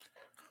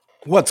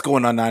What's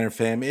going on, Niner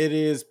fam? It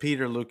is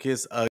Peter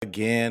Lucas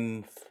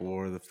again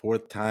for the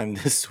fourth time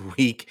this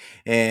week,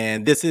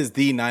 and this is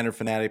the Niner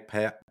Fanatic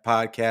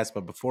podcast.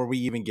 But before we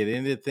even get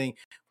into the thing,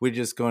 we're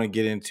just going to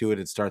get into it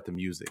and start the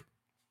music.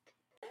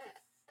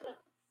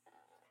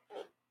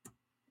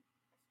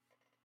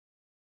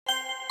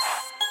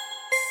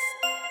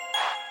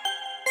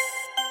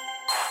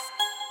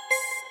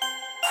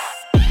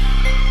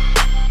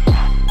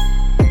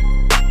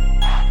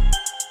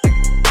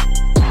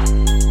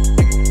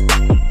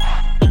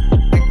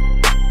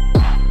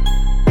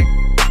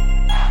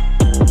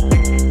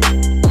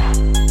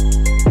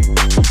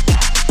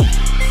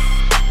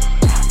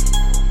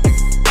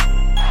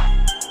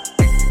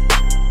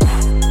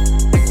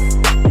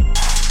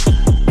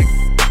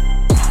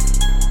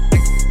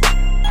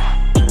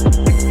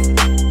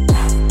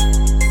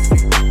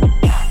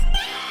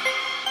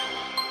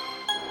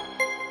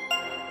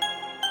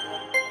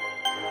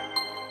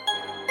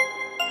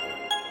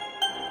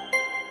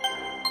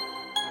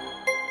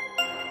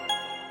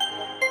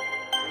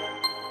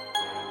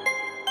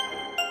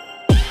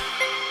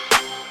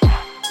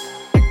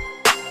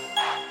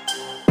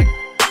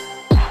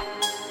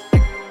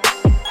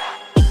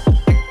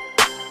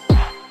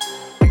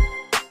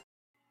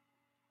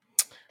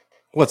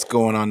 What's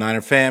going on,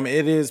 Niner fam?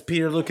 It is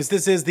Peter Lucas.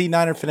 This is the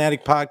Niner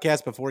Fanatic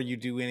podcast. Before you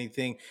do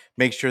anything,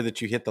 make sure that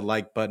you hit the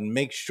like button.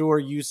 Make sure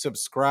you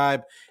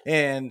subscribe,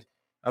 and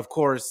of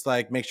course,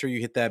 make sure you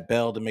hit that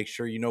bell to make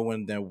sure you know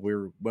when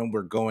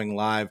we're going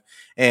live.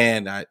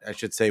 And I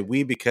should say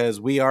we,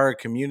 because we are a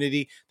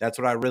community. That's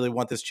what I really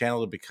want this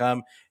channel to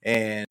become.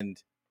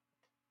 And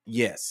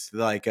yes,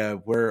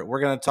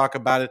 we're gonna talk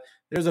about it.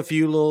 There's a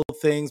few little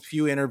things,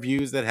 few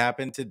interviews that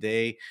happened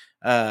today,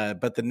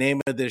 but the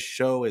name of this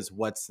show is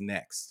What's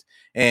Next,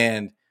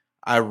 and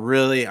I'm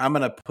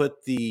gonna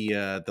put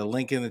the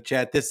link in the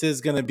chat. This is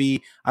gonna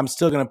be I'm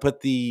still gonna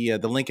put the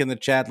link in the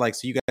chat,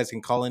 so you guys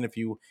can call in if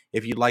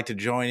you'd like to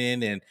join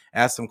in and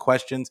ask some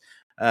questions.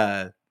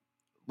 Uh,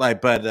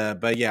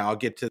 but yeah, I'll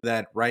get to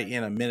that right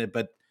in a minute.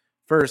 But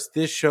first,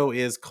 this show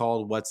is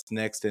called What's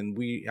Next, and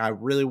I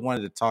really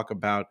wanted to talk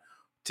about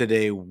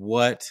today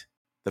what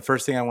the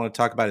first thing I want to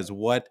talk about is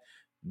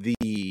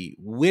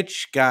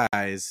which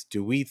guys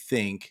do we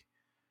think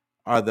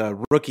are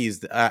the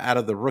rookies out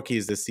of the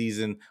rookies this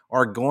season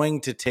are going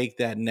to take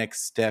that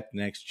next step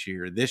next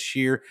year. This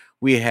year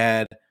we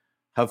had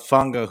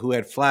Hafanga, who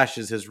had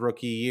flashes his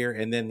rookie year,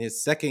 and then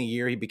his second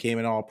year he became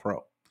an All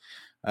Pro.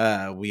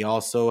 We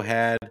also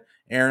had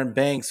Aaron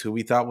Banks, who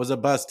we thought was a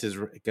bust, is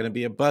going to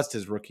be a bust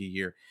his rookie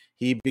year.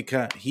 He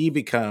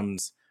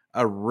becomes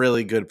a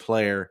really good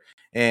player.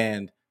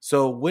 And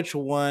so, which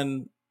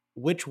ones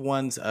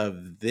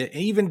of the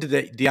even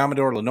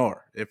Diamador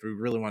Lenore, if we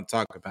really want to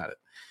talk about it,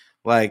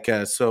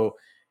 so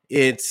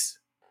it's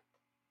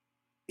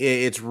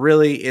it's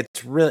really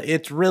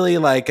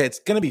like it's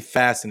going to be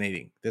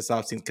fascinating this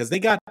offseason because they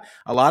got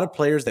a lot of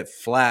players that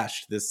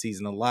flashed this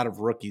season, a lot of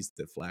rookies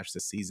that flashed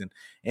this season.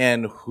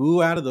 And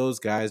who out of those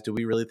guys do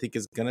we really think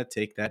is going to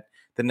take the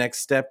next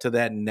step to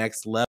that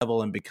next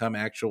level and become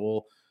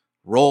actual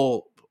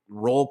role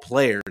role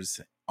players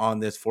on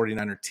this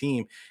 49er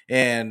team?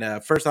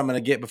 And first,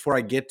 before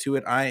I get to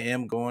it, I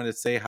am going to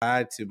say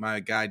hi to my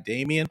guy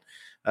Damien.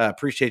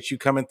 Appreciate you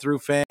coming through,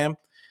 fam.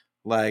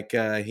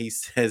 He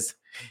says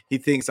he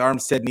thinks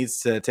Armstead needs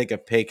to take a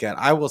pay cut.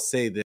 I will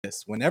say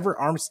this: whenever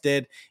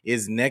Armstead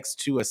is next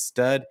to a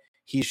stud,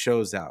 he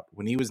shows out.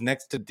 When he was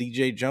next to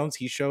DJ Jones,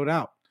 he showed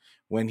out.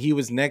 When he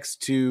was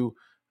next to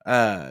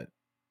uh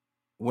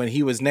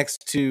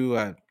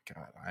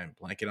God, I'm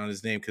blanking on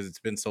his name because it's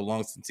been so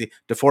long since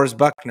DeForest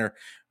Buckner,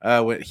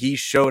 when he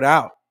showed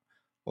out.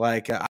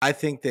 I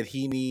think that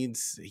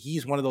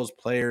he's one of those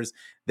players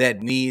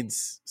that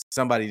needs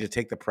somebody to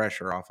take the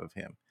pressure off of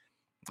him.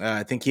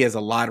 I think he has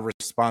a lot of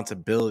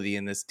responsibility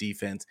in this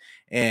defense,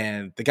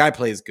 and the guy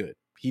plays good.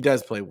 He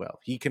does play well.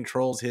 He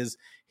controls his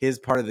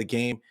part of the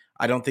game.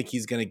 I don't think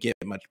he's going to get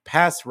much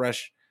pass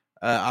rush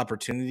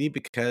opportunity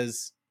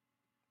because,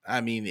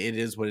 I mean, it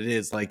is what it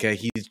is.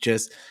 He's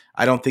just.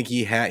 I don't think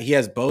he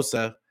has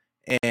Bosa,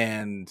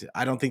 and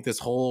I don't think this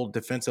whole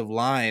defensive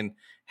line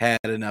had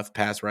enough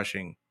pass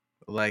rushing.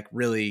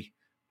 Really,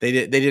 they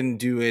didn't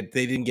do it.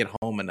 They didn't get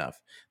home enough.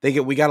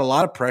 We got a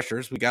lot of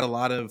pressures. We got a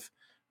lot of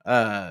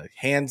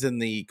hands in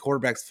the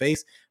quarterback's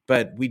face,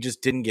 but we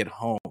just didn't get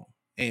home.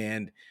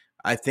 And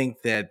I think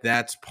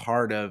that's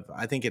part of.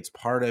 I think it's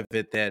part of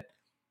it that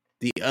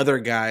the other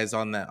guys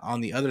on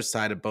the other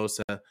side of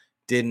Bosa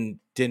didn't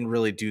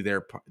really do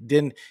their part.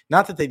 Didn't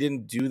Not that they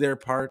didn't do their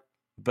part,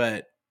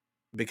 but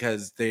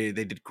because they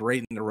did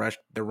great in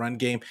the run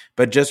game,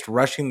 but just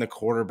rushing the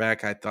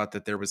quarterback, I thought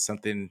that there was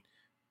something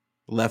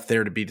left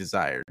there to be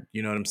desired.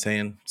 You know what I'm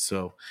saying?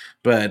 So,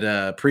 but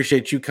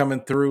appreciate you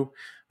coming through.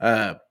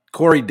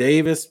 Corey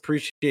Davis,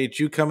 appreciate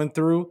you coming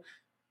through.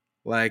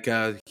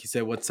 He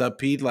said, "What's up,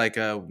 Pete?"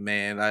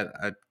 Man,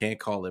 I can't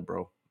call it,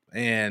 bro.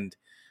 And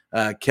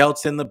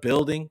Kelt's in the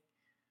building.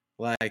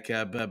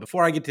 But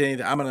before I get to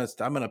anything, I'm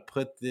gonna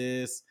put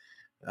this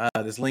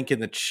link in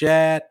the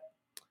chat,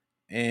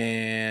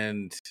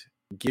 and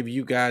give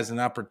you guys an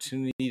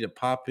opportunity to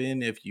pop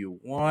in if you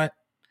want.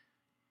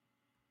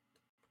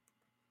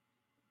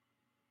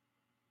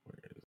 Where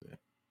is it?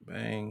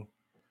 Bang.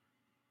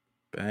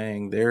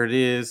 Bang. There it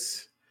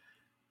is.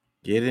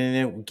 Get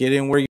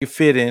in where you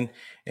fit in.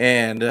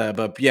 And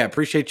but yeah,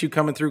 appreciate you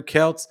coming through,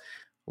 Celts.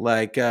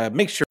 Like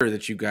make sure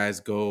that you guys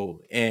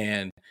go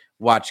and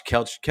watch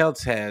Celts.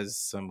 Celts has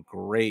some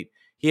great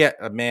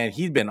man,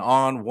 he's been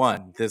on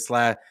one this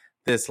last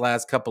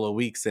couple of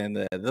weeks, and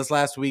this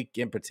last week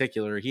in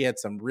particular, he had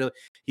some real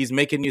he's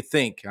making you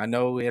think. I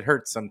know it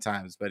hurts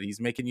sometimes, but he's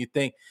making you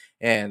think,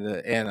 and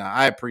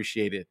I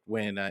appreciate it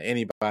when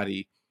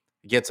anybody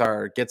gets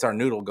our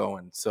noodle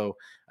going. So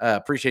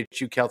appreciate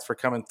you, Celts, for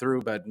coming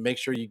through, but make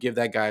sure you give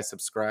that guy a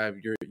subscribe.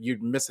 You're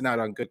missing out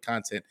on good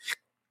content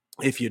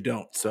if you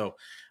don't. So,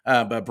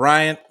 but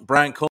Brian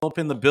Culp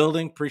in the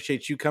building.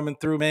 Appreciate you coming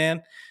through,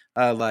 man.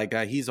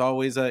 He's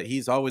always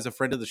a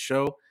friend of the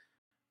show,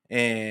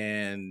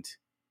 and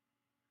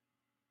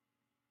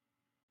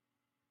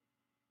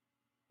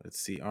let's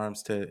see,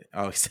 Armstead.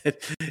 Oh, he said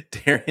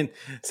Darren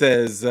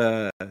says,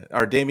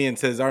 or Damien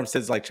says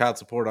Armstead's like child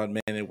support on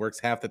men. It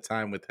works half the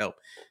time with help.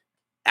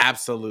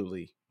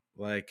 Absolutely.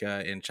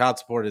 And child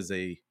support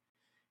I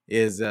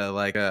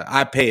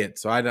pay it,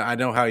 so I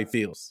know how he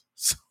feels.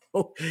 So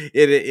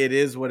it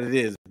is what it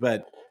is.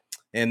 But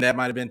and that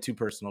might have been too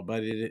personal,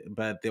 but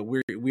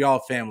that we all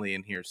family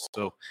in here.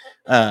 So,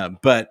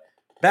 but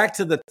back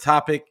to the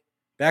topic.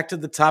 Back to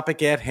the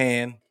topic at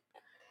hand.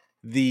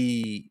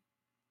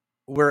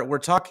 We're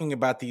talking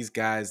about these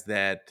guys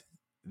that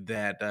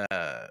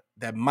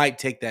might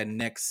take that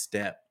next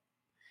step,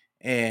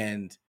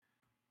 and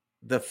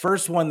the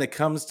first one that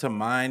comes to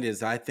mind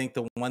is I think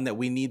the one that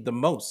we need the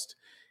most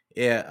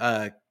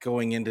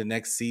going into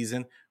next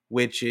season,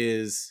 which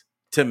is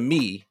to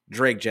me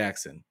Drake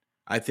Jackson.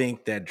 I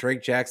think that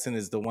Drake Jackson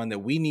is the one that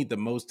we need the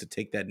most to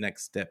take that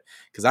next step,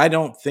 because I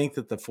don't think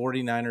that the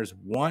 49ers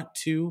want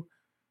to.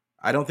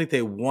 I don't think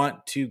they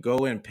want to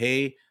go and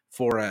pay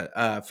for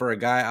a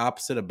guy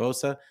opposite of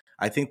Bosa.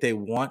 I think they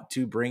want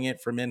to bring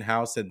it from in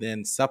house and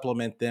then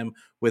supplement them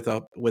with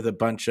a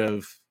bunch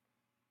of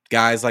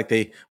guys like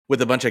they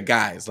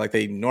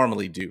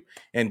normally do,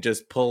 and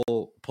just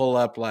pull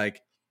up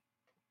like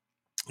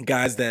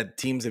guys that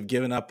teams have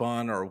given up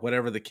on or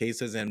whatever the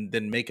case is, and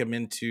then make them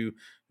into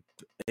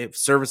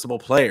serviceable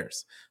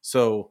players.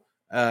 So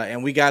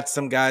and we got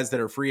some guys that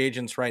are free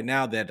agents right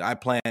now that I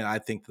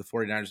think the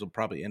 49ers will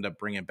probably end up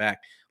bringing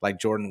back, like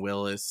Jordan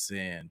Willis,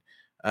 and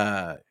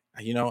I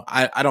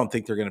don't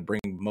think they're going to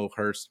bring Mo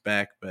Hurst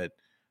back, but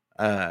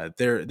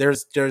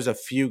there's a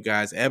few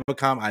guys.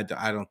 Ebicom,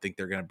 I don't think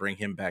they're going to bring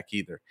him back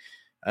either.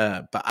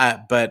 But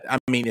I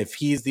mean, if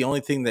he's the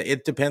only thing, that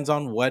it depends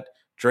on what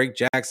Drake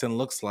Jackson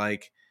looks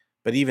like.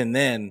 But even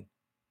then,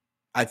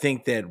 I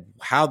think that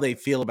how they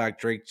feel about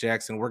Drake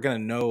Jackson, we're going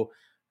to know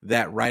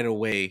that right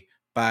away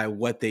by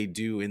what they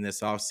do in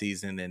this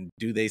offseason, and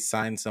do they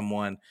sign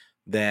someone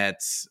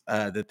that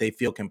they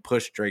feel can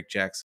push Drake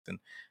Jackson.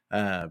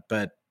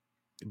 But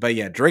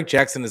yeah, Drake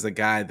Jackson is a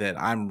guy that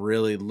I'm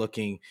really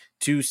looking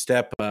to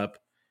step up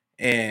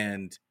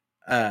and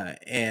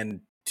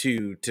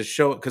to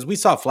show, because we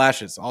saw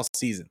flashes all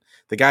season.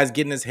 The guy's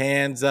getting his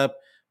hands up.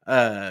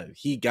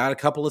 He got a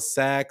couple of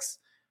sacks.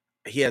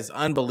 He has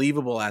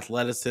unbelievable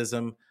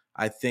athleticism.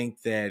 I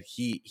think that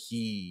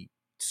he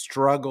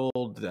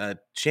struggled.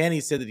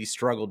 Channy said that he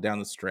struggled down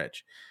the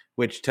stretch,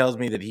 which tells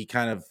me that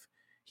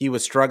he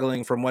was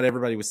struggling, from what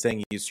everybody was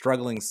saying. He's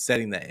struggling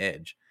setting the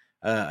edge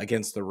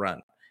against the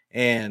run.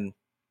 And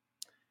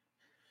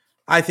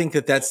I think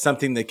that that's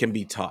something that can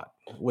be taught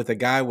with a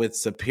guy with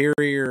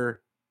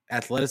superior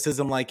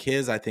athleticism like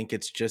his. I think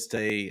it's just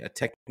a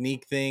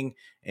technique thing,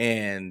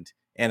 and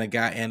a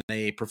guy and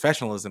a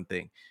professionalism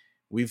thing.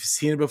 We've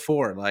seen it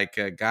before. Like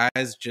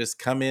guys just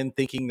come in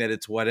thinking that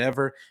it's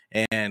whatever,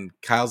 and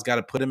Kyle's got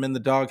to put him in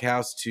the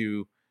doghouse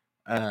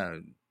uh,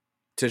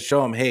 to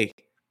show him, hey,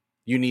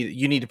 you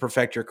need to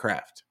perfect your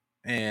craft,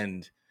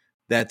 and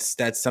that's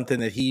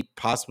something that he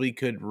possibly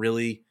could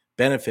really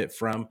benefit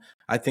from.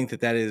 I think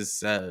that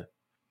is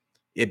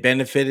it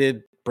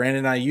benefited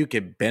Brandon Ayuk.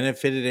 It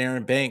benefited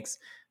Aaron Banks.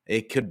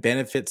 It could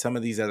benefit some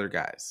of these other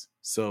guys.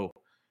 So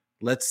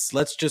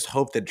let's just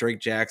hope that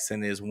Drake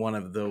Jackson is one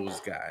of those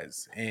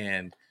guys.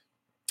 And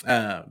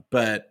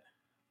but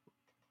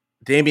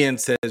Damien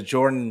says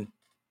Jordan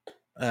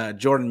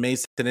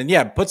Mason, and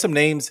yeah, put some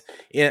names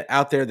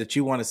out there that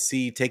you want to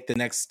see take the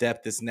next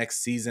step this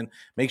next season.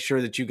 Make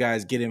sure that you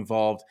guys get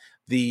involved.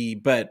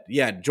 But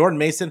yeah, Jordan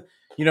Mason,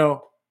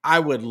 I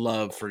would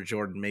love for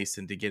Jordan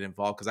Mason to get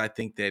involved, because I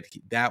think that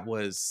that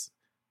was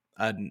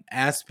an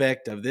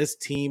aspect of this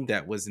team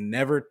that was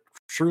never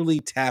truly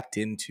tapped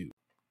into.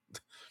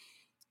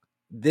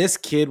 This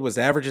kid was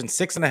averaging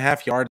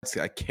 6.5 yards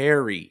a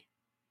carry.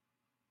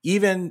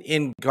 Even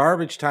in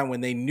garbage time,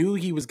 when they knew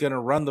he was going to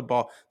run the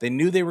ball, they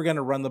knew they were going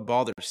to run the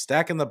ball. They're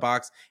stacking the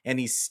box, and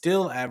he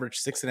still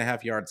averaged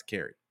 6.5 yards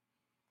carry.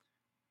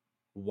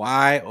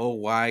 Why, oh,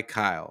 why,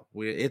 Kyle?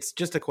 It's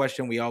just a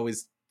question we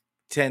always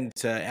tend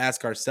to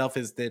ask ourselves,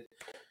 is that,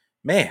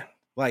 man,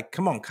 Like,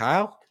 come on,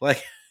 Kyle.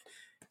 Like,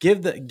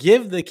 give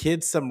the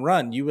kids some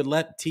run. You would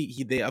let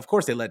they of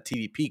course they let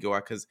TDP go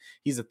out because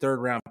he's a third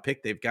round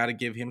pick. They've got to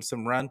give him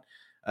some run.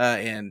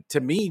 And to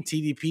me,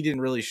 TDP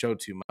didn't really show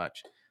too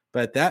much.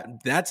 But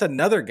that's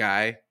another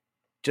guy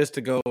just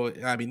to go.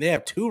 I mean, they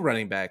have two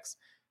running backs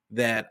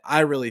that I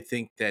really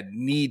think that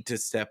need to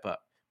step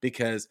up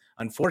because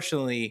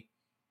unfortunately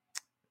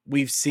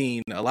we've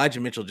seen Elijah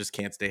Mitchell just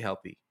can't stay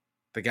healthy.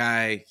 The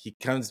guy,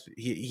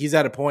 he's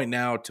at a point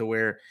now to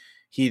where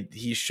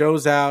he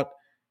shows out,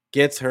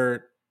 gets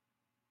hurt,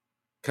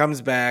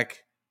 comes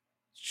back,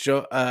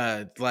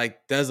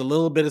 does a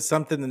little bit of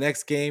something the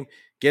next game,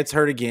 gets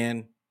hurt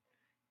again.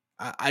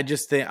 I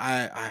just think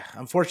I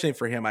unfortunately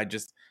for him,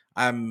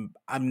 I'm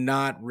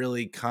not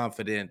really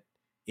confident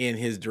in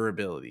his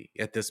durability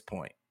at this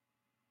point.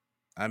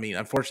 I mean,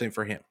 unfortunately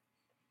for him.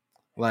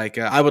 Like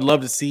I would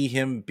love to see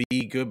him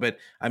be good, but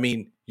I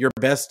mean, your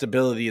best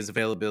ability is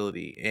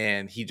availability,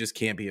 and he just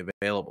can't be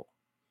available,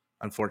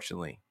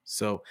 unfortunately.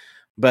 So,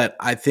 but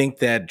I think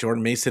that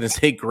Jordan Mason is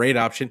a great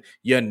option.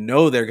 You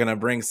know, they're going to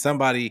bring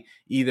somebody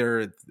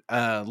either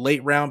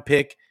late round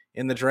pick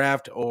in the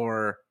draft,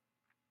 or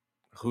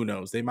who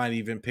knows, they might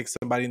even pick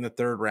somebody in the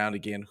third round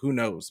again. Who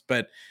knows?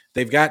 But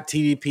they've got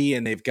TDP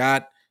and they've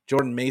got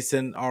Jordan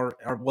Mason. Or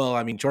well,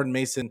 I mean, Jordan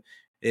Mason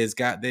is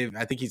got. They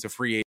I think he's a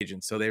free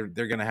agent, so they're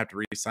going to have to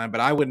re-sign.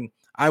 But I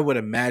would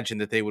imagine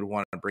that they would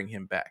want to bring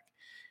him back.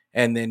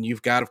 And then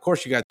you've got, of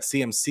course, you got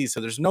CMC. So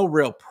there's no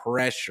real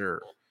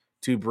pressure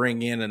to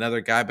bring in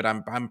another guy, but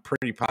I'm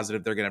pretty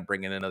positive they're going to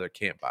bring in another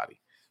camp body.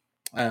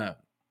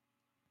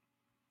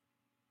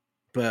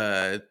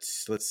 But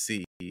let's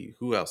see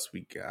who else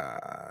we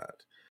got.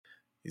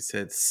 He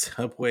said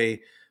Subway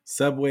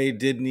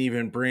didn't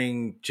even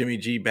bring Jimmy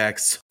G back,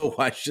 so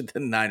why should the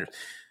Niners?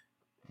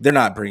 They're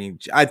not bringing.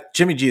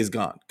 Jimmy G is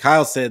gone.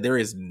 Kyle said there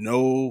is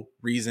no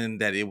reason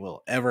that it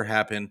will ever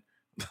happen.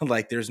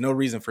 Like there's no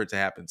reason for it to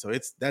happen. So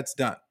that's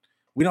done.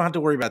 We don't have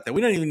to worry about that.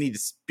 We don't even need to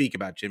speak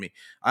about Jimmy.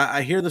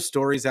 I hear the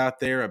stories out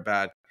there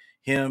about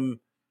him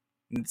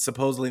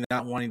supposedly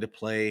not wanting to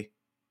play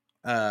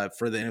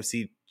for the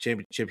NFC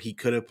Championship. He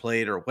could have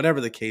played, or whatever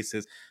the case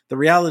is. The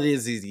reality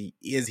is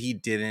he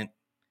didn't.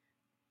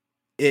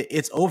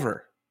 It's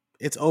over.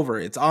 It's over.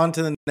 It's on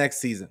to the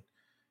next season.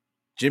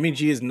 Jimmy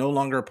G is no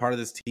longer a part of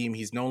this team.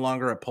 He's no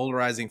longer a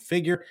polarizing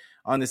figure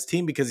on this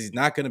team because he's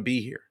not going to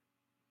be here.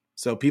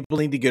 So people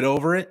need to get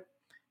over it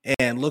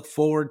and look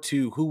forward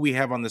to who we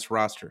have on this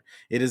roster.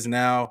 It is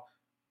now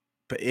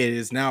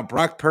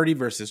Brock Purdy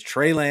versus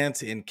Trey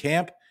Lance in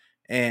camp,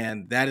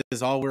 and that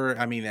is all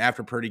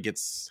after Purdy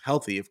gets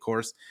healthy, of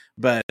course,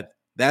 but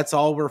that's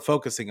all we're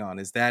focusing on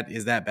is that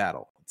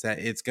battle.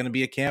 It's going to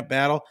be a camp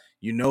battle.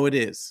 You know it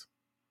is.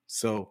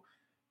 So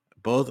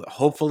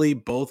hopefully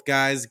both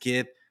guys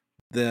get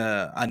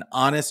an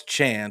honest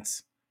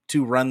chance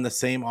to run the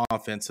same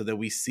offense so that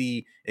we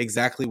see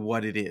exactly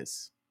what it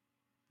is.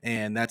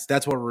 And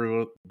that's what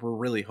we're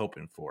really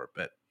hoping for.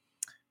 But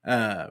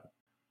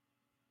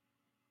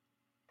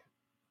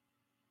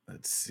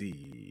let's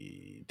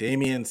see.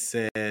 Damien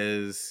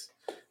says,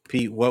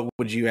 Pete, what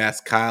would you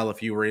ask Kyle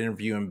if you were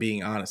interviewing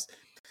being honest?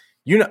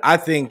 I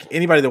think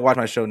anybody that watched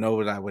my show know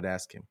what I would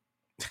ask him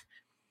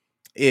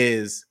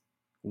is,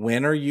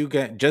 when are you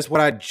going, just what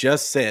I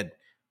just said,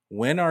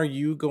 when are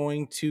you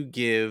going to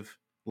give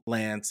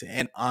Lance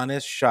an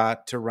honest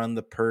shot to run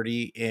the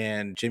Purdy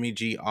and Jimmy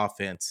G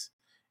offense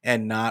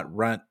and not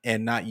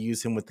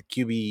use him with the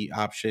QB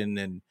option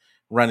and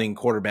running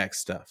quarterback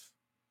stuff?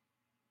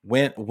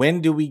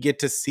 When do we get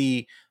to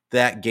see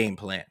that game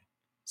plan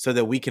so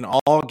that we can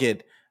all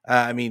get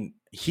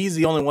he's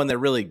the only one that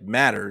really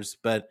matters,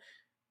 but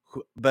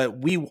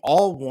we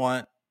all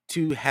want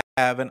to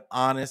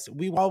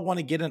we all want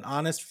to get an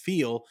honest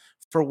feel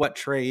for what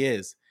Trey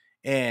is.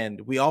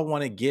 And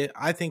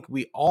I think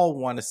we all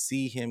want to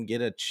see him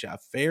get a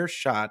fair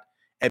shot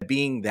at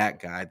being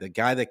that guy, the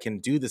guy that can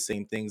do the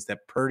same things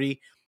that Purdy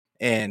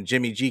and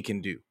Jimmy G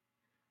can do.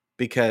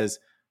 Because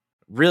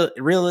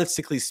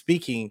realistically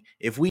speaking,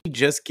 if we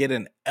just get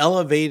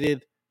all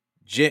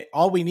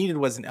we needed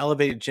was an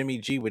elevated Jimmy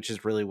G, which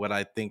is really what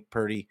I think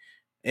Purdy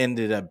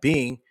ended up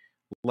being.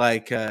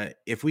 Like,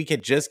 if we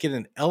could just get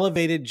an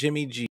elevated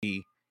Jimmy G,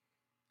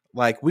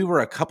 like we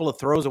were a couple of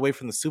throws away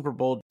from the Super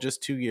Bowl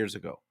just 2 years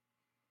ago.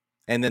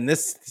 And then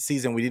this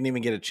season, we didn't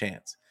even get a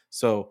chance.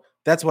 So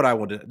that's what I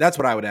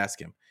would ask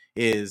him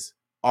is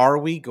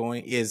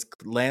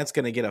Lance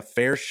going to get a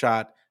fair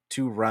shot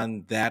to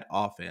run that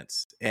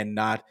offense and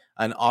not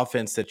an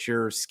offense that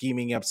you're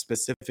scheming up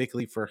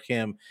specifically for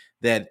him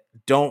that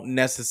don't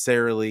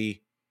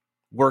necessarily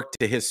work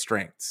to his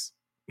strengths?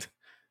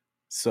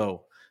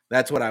 So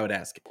that's what I would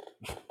ask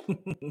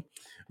him.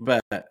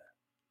 But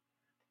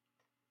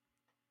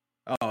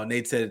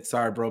Nate said,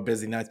 sorry, bro,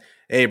 busy nights.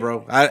 Hey,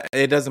 bro,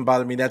 it doesn't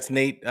bother me. That's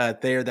Nate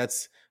Thayer.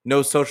 That's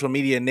No Social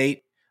Media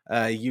Nate.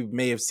 You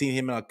may have seen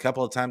him a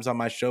couple of times on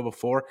my show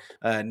before.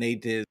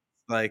 Nate is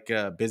like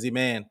a busy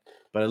man,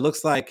 but it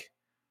looks like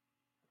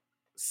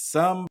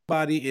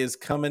somebody is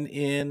coming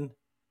in.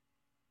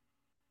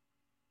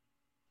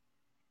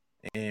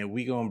 and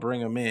we gonna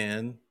bring him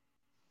in.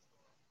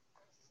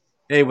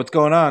 Hey, what's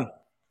going on?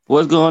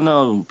 What's going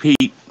on,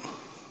 Pete?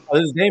 Oh,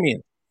 this is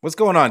Damien. What's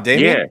going on, Yeah,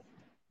 Damien?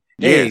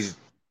 Hey, yes.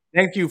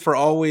 thank you for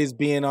always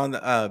being on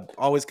the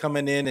always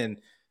coming in and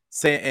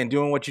saying and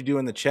doing what you do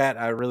in the chat.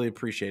 I really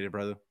appreciate it,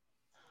 brother.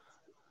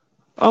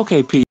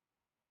 Okay, Pete.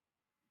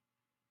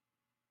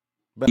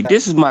 But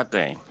This is my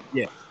thing.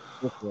 yeah,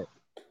 go for it.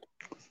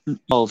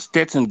 Oh,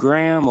 Stetson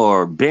Graham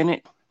or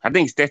Bennett? I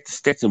think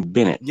Stetson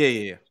Bennett.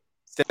 Yeah.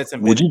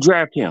 Stetson Would you Bennett.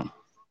 draft him?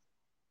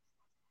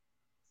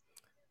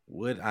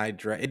 Would I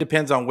draft? It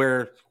depends on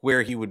where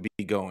he would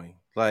be going.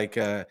 Like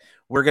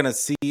we're gonna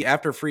see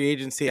after free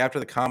agency, after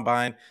the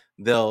combine,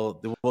 we'll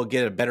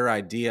get a better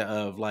idea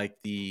of like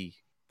the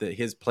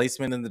his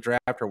placement in the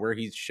draft or where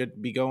he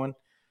should be going,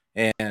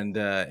 and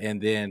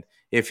then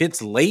if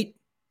it's late,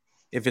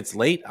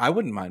 I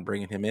wouldn't mind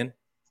bringing him in.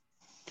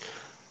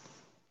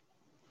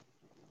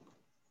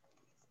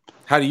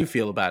 How do you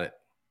feel about it?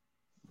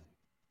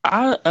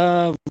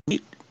 I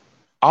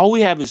all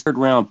we have is third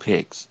round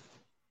picks,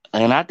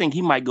 and I think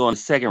he might go in the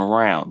second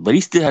round, but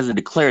he still hasn't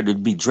declared to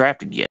be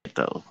drafted yet.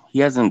 Though he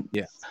hasn't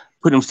Yeah,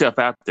 put himself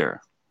out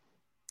there.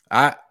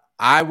 I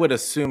I would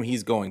assume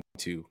he's going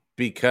to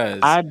because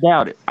I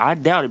doubt it. I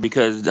doubt it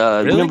because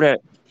really. remember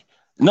that.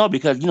 No,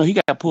 because he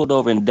got pulled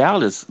over in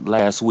Dallas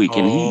last week,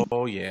 and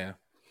Oh yeah,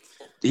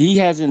 he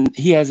hasn't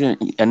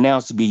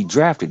announced to be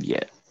drafted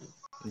yet.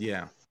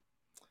 yeah.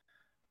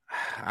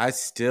 I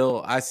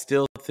still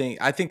think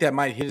that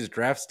might hit his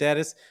draft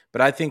status,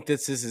 but I think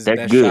this is his That's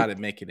best good. shot at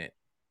making it.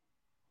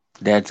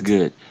 That's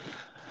good.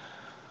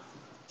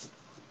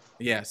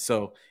 Yeah,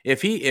 so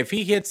if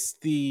he hits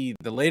the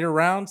later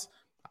rounds,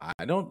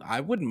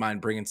 I wouldn't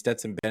mind bringing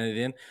Stetson Bennett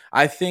in.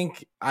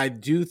 I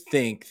do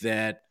think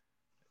that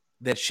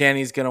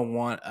Shanny's gonna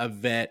want a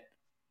vet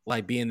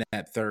like being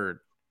that third.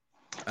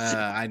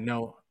 I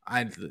know.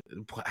 I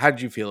How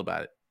did you feel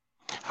about it?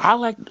 I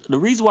like the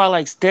reason why I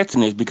like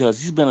Stetson is because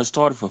he's been a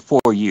starter for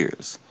 4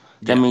 years.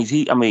 That Yeah. means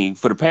I mean,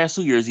 for the past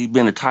 2 years, he's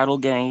been to title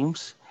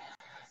games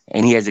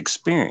and he has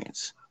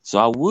experience. So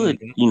I would,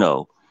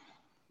 Hmm.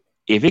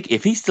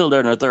 if he's still there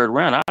in the third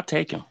round, I'll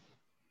take him.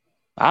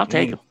 I'll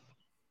take Hmm. him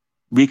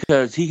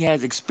because he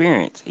has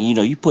experience. And,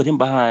 you put him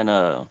behind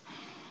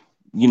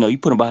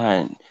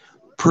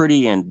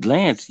Purdy and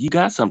Lance, you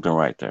got something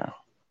right there.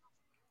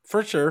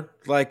 For sure.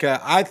 Like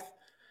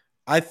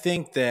I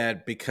think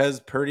that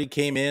because Purdy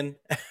came in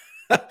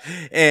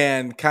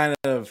and kind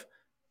of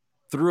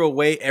threw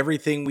away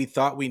everything we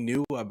thought we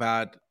knew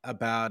about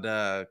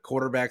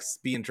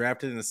quarterbacks being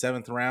drafted in the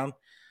seventh round.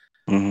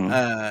 Hmm.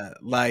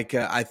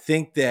 I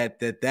think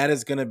that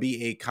is going to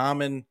be a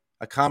common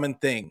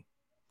thing,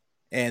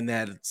 and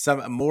that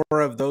some more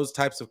of those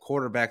types of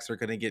quarterbacks are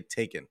going to get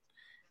taken.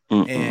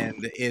 And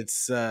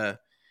Mm-mm.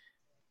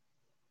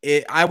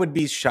 I would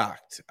be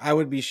shocked. I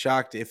would be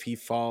shocked if he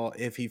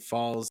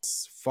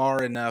falls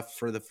far enough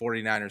for the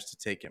 49ers to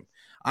take him.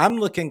 I'm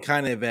looking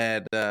kind of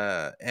at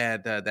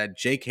that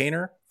Jake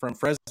Hayner from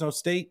Fresno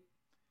State.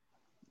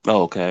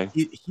 Oh, okay.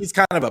 He's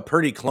kind of a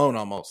Purdy clone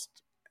almost,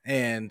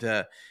 and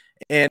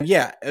and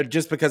yeah,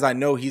 just because I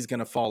know he's going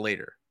to fall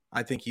later,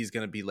 I think he's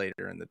going to be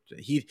later. And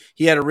he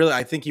had a really,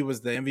 I think he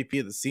was the MVP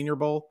of the Senior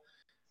Bowl.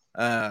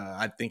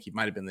 I think he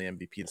might have been the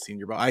MVP of the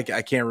Senior Bowl. I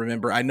can't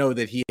remember. I know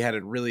that he had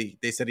a really.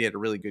 They said he had a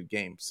really good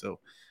game. So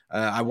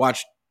I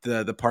watched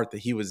the part that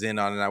he was in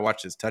on, and I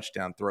watched his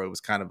touchdown throw. It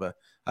was kind of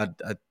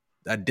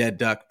a dead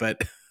duck,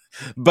 but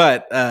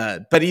but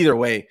either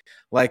way,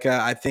 like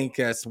I think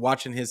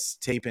watching his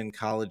tape in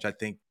college, I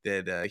think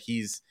that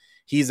he's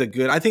a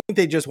good. I think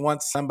they just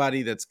want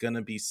somebody that's going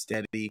to be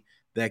steady,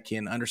 that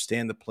can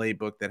understand the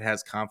playbook, that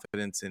has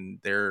confidence in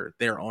their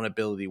own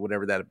ability,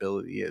 whatever that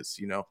ability is.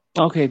 You know.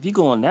 Okay, if you're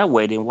going that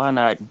way, then why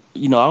not?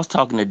 I was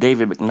talking to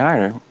David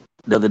McNair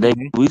the other day.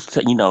 Hmm. We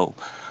said,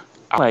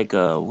 I like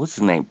what's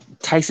his name?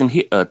 Tyson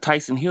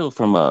Hill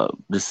from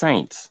the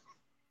Saints.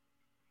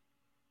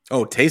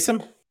 Oh, Taysom.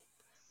 Mm.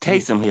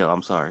 Taysom Hill,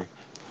 I'm sorry.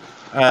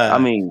 I Uh,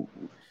 mean,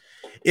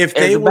 if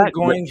as they a were back,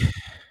 going,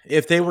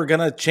 if they were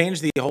gonna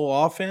change the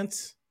whole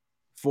offense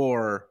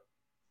for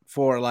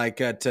like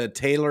to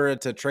tailor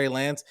it to Trey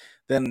Lance,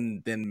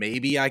 then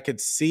maybe I could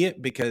see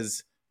it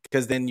because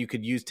then you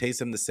could use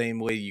Taysom the same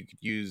way you could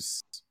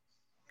use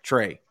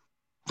Trey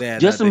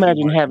just that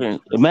he wanted to use.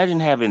 imagine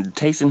having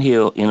Taysom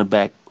Hill in the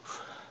back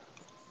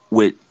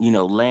with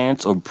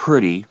Lance or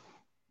Purdy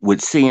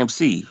with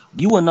CMC.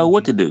 You wouldn't know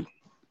what Mhm. to do.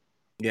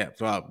 Yeah,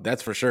 well,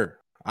 that's for sure.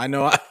 I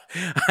know.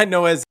 I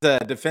know. As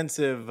a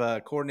defensive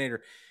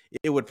coordinator,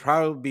 it would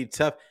probably be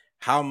tough.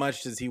 How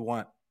much does he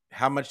want?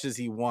 How much does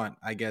he want?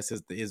 I guess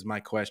is my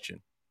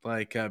question.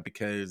 Like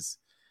because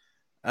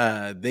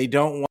they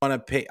don't want to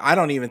pay. I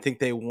don't even think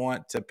they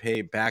want to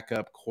pay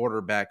backup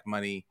quarterback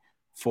money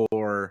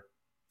for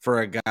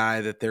a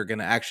guy that they're going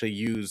to actually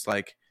use.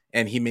 Like,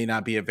 and he may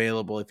not be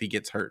available if he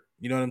gets hurt.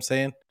 You know what I'm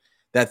saying?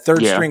 That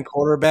third Yeah, string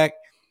quarterback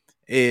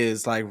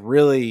is like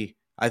really.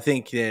 I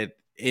think that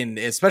in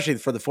especially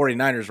for the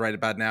 49ers right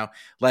about now,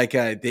 like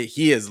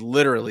he is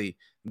literally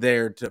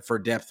there for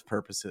depth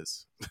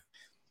purposes.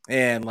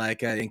 and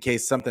like in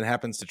case something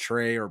happens to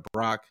Trey or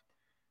Brock.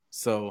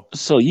 So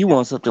So you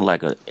want something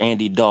like a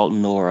Andy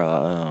Dalton or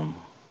a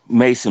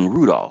Mason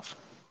Rudolph?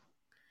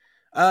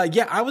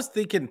 yeah, I was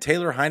thinking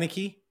Taylor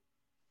Heineke.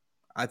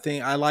 I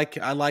think I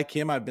like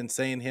him. I've been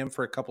saying him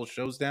for a couple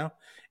shows now,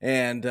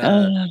 and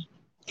Uh,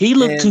 he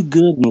looked too and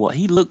good.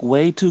 He looked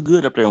way too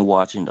good up there in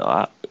Washington.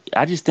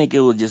 I just think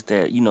it was just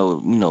that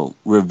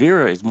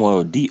Rivera is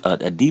more a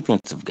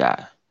defensive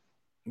guy,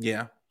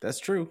 yeah, that's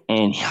true.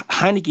 and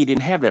Heineke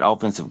didn't have that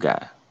offensive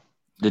guy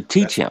to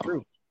teach That's him.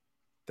 true.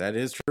 That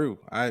is true.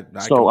 I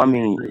So I completely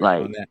mean, agree with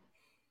you on like, that.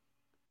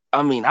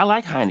 I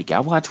like Heineke. I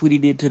watched what he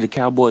did to the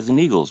Cowboys and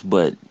Eagles,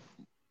 but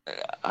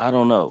I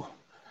don't know.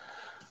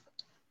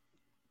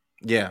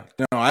 Yeah,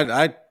 no,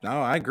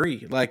 I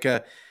agree. Like,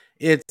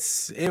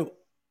 it's it.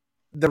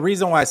 The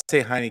reason why I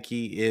say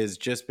Heineke is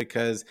just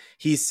because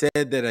he said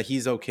that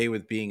he's okay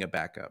with being a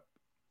backup,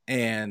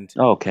 and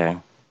Okay.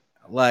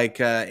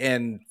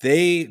 and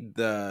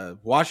the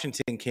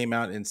Washington came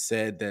out and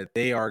said that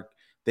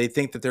they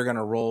think that they're going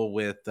to roll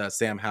with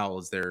Sam Howell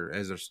as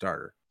their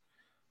starter,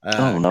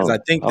 Oh because I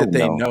no. think Oh that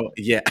they no. know.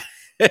 Yeah.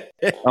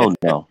 Oh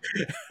no.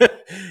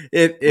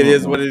 It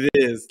is what Mm-mm. it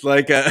is.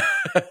 Like,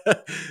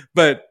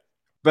 but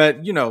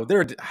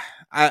they're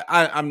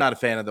I'm not a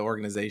fan of the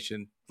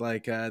organization.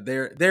 Like,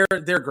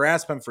 they're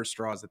grasping for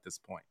straws at this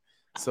point.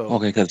 So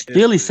Okay, because it is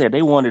Philly what it said is.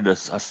 they wanted a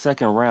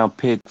second round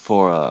pick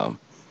for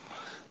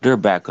their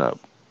backup.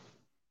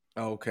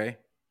 Okay,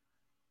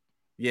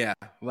 yeah,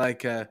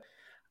 like,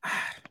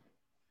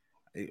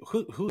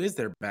 who is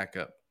their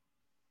backup?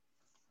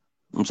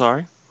 I'm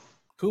sorry.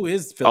 Who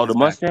is Oh, the Philly's backup?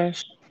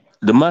 mustache.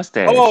 The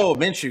mustache. Oh,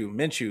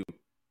 Minshew.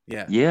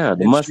 Yeah. Yeah,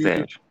 the Minshew.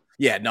 mustache.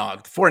 Yeah, no,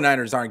 the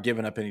 49ers aren't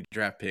giving up any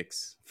draft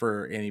picks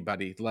for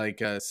anybody.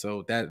 Like,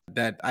 so that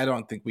I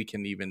don't think we're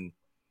even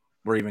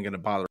going to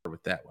bother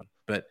with that one.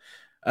 But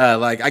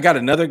like, I got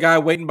another guy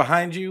waiting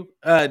behind you,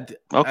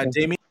 Okay.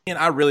 Damien.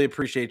 I really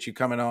appreciate you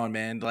coming on,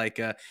 man. Like,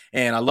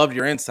 and I love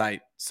your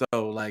insight. So,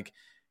 like,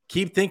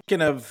 keep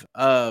thinking of.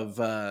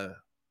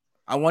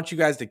 I want you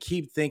guys to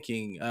keep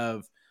thinking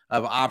of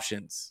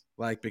options,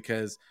 like,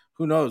 because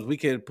who knows, we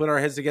could put our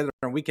heads together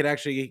and we could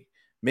actually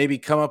maybe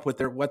come up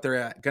with what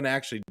they're going to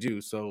actually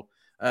do. So,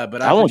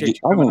 but I I won't. appreciate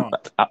you coming on.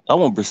 I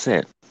want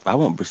Brissett. I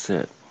want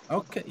Brissett.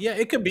 Okay, yeah,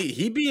 it could be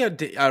he'd be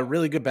a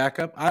really good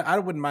backup. I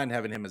wouldn't mind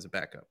having him as a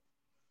backup.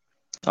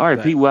 All right,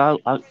 But Pete. Well,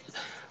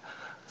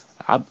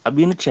 I'll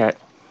be in the chat.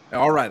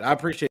 all right, I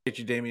appreciate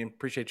you, Damien.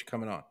 Appreciate you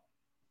coming on.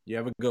 You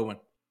have a good one.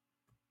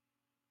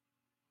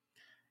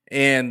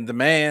 And the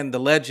man, the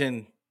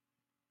legend,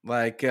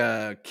 like,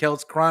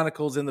 Celts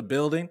Chronicles in the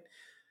building.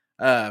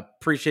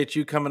 Appreciate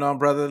you coming on,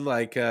 brother.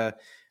 Like, I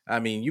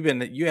mean, you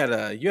had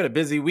a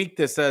busy week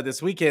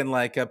this weekend,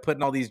 like,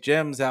 putting all these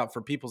gems out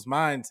for people's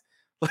minds.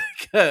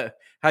 Like,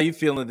 how you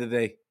feeling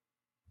today?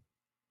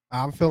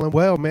 I'm feeling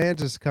well, man.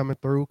 Just coming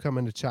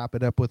to chop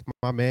it up with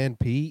my man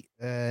Pete.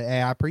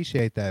 Hey, I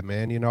appreciate that,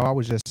 man. I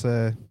was just,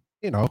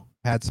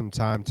 had some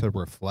time to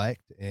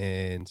reflect,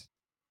 and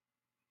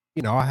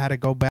I had to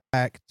go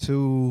back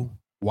to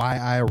why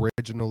I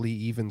originally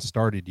even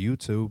started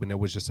YouTube, and it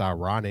was just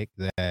ironic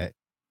that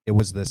it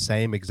was the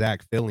same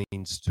exact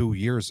feelings 2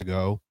 years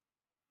ago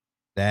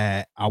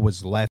that I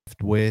was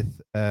left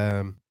with,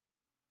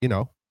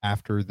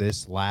 after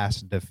this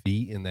last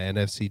defeat in the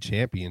NFC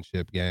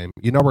Championship game.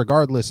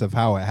 Regardless of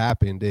how it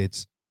happened,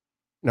 it's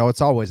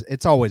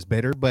always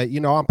bitter, but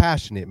I'm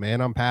passionate,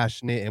 man. I'm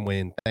passionate, and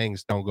when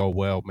things don't go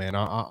well, man,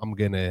 I'm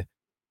gonna,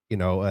 you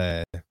know,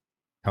 uh,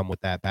 come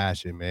with that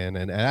passion, man.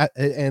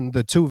 And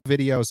the two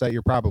videos that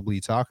you're probably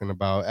talking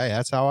about, hey,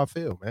 that's how I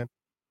feel, man.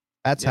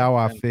 That's Yeah, how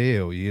I man.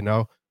 feel.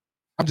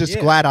 I'm just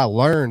Yeah, glad I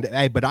learned.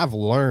 Hey, but I've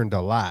learned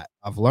a lot.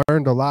 I've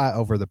learned a lot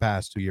over the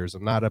past 2 years.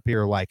 I'm not up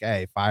here like,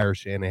 hey, fire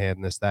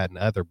Shanahan, this, that, and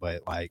the other.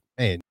 But like,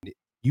 man,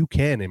 you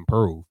can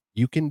improve.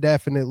 You can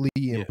definitely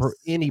improve.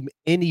 yes,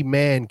 Any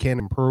man can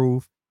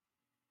improve.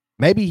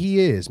 Maybe he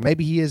is.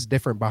 Maybe he is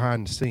different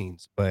behind the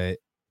scenes, but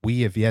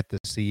we have yet to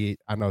see it.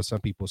 I know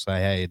some people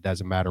say, hey, it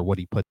doesn't matter what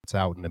he puts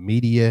out in the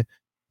media,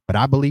 but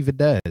I believe it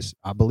does.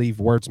 I believe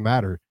words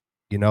matter.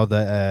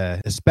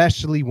 The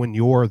especially when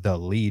you're the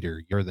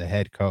leader, you're the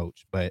head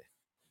coach. But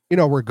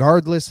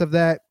regardless of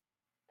that,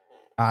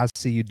 I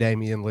see you,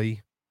 Damian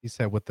Lee. He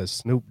said with the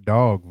Snoop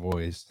Dogg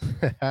voice.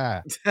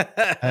 Uh,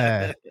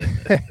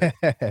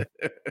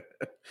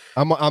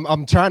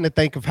 I'm trying to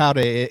think of how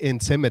to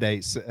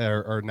intimidate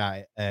or not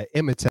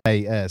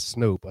imitate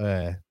Snoop.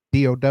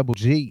 D O double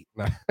G.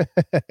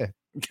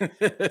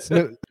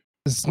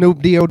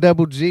 Snoop D O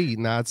double G.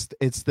 No,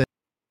 it's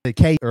the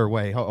K or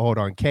wait, hold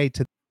on. K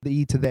to the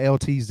E to the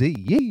LTZ.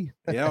 Yee.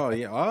 yeah, oh,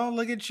 yeah. Oh,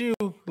 look at you!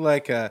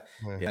 Like, Yeah.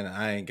 yeah,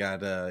 I ain't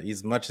got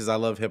as much as I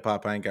love hip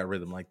hop, I ain't got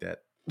rhythm like that.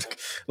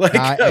 Like,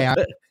 Hey,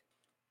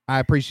 I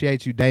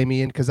appreciate you,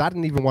 Damien, because I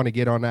didn't even want to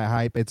get on that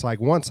hype. It's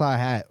like once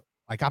I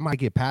might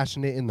get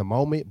passionate in the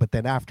moment, but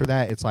then after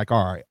that, it's like,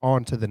 all right,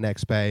 on to the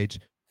next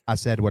page. I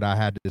said what I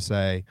had to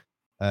say,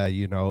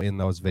 in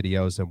those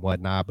videos and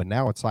whatnot. But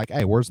now it's like,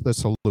 hey, where's the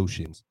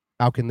solutions?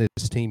 How can this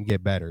team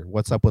get better?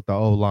 What's up with the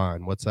O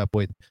line? What's up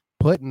with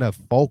putting a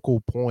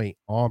focal point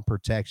on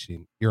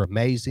protection. You're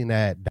amazing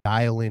at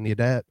dialing it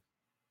up,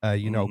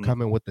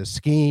 coming with the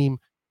scheme,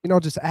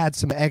 just add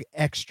some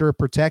extra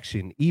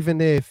protection,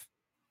 even if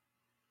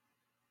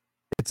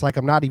it's like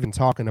I'm not even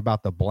talking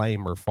about the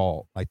blame or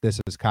fault. Like this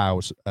is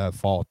Kyle's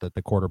fault that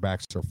the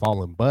quarterbacks are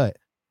falling, but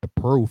the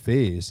proof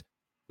is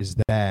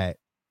that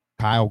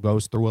Kyle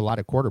goes through a lot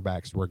of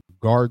quarterbacks,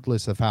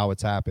 regardless of how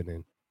it's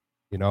happening.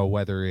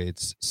 Whether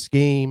it's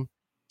scheme,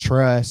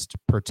 trust,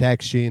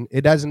 protection,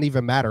 it doesn't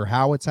even matter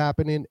how it's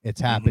happening.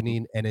 It's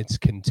happening and it's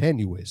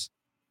continuous.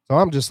 So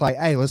I'm just like,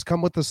 hey, let's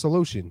come with the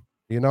solution.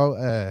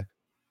 No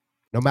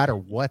matter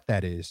what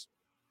that is.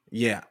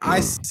 Yeah, I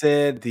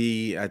said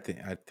I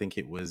think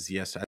it was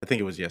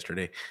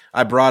yesterday.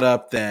 I brought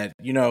up that,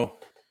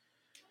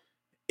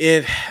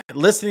 it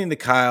listening to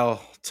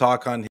Kyle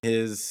talk on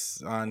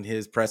his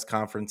press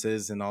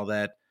conferences and all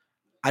that,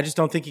 I just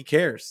don't think he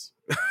cares.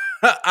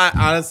 I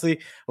honestly,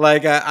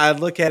 like, I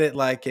look at it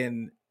like,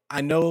 and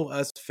I know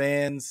us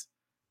fans,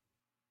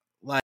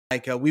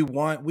 we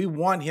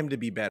want him to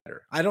be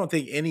better. I don't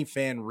think any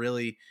fan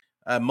really,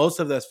 most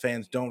of us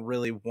fans don't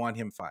really want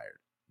him fired.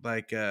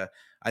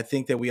 I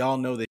think that we all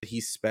know that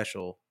he's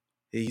special.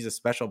 He's a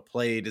special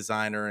play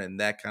designer and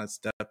that kind of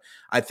stuff.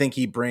 I think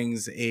he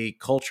brings a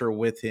culture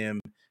with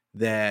him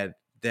that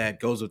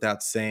goes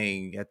without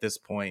saying at this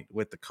point,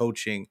 with the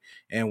coaching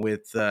and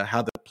with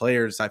how the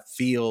players, I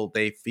feel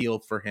they feel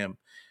for him.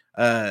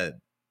 But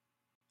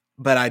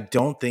I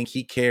don't think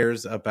he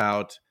cares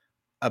about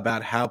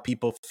how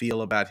people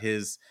feel about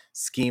his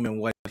scheme and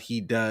what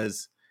he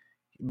does,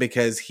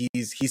 because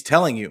he's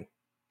telling you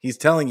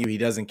he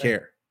doesn't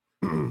care.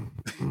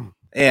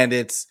 And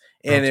it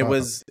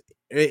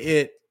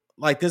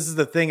like, this is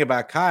the thing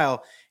about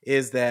Kyle,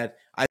 is that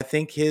I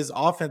think his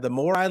offense, the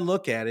more I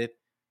look at it,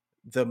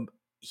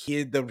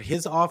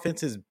 his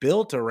offense is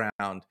built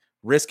around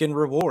risk and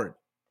reward.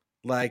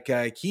 Like,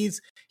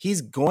 he's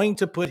going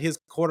to put his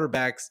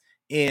quarterbacks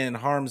in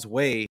harm's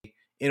way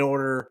in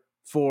order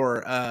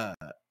for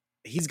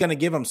he's going to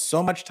give them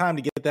so much time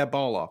to get that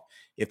ball off.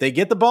 If they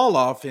get the ball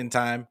off in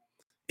time,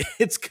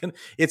 it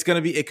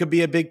could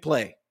be a big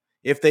play.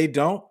 If they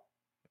don't,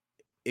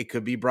 it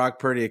could be Brock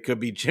Purdy. It could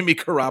be Jimmy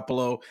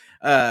Garoppolo.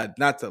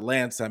 Not to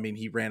Lance. I mean,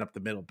 he ran up the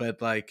middle, but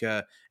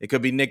it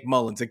could be Nick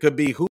Mullins. It could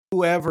be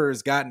whoever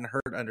has gotten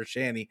hurt under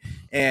Shanny.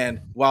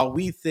 And while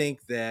we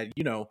think that,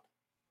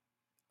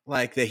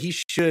 that he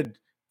should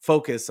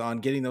focus on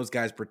getting those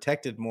guys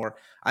protected more,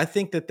 I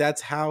think that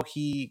that's how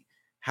he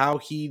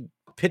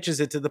pitches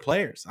it to the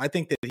players. I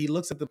think that he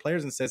looks at the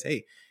players and says,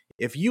 hey,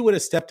 if you would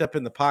have stepped up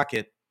in the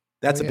pocket,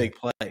 that's a big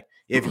play.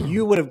 If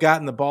you would have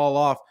gotten the ball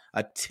off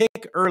a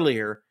tick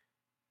earlier,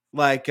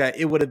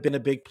 it would have been a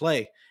big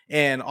play.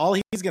 And all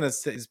he's going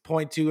to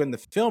point to in the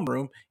film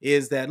room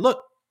is that,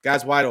 look,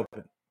 guys wide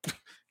open.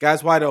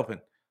 Guys wide open.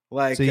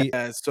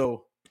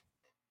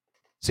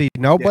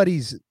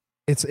 Nobody's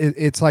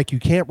it's like you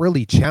can't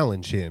really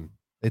challenge him.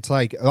 It's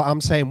like,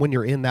 I'm saying, when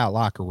you're in that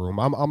locker room,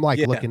 I'm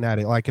looking at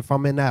it like, if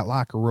I'm in that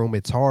locker room,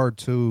 it's hard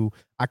to,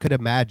 I could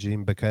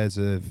imagine, because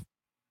of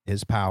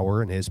his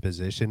power and his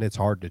position, it's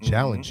hard to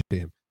challenge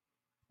him.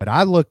 But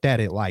I looked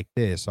at it like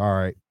this. All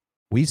right,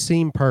 we've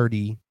seen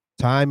Purdy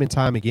time and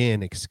time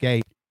again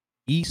escape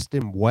east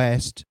and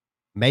west,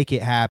 make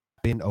it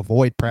happen,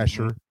 avoid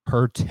pressure,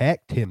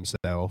 protect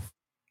himself,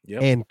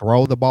 and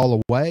throw the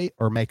ball away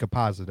or make a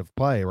positive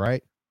play,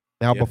 right?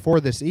 Now, before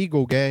this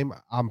Eagle game,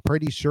 I'm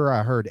pretty sure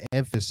I heard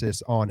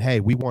emphasis on, hey,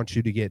 we want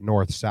you to get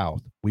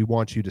north-south. We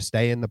want you to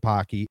stay in the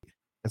pocket.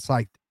 It's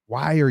like,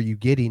 why are you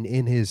getting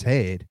in his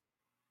head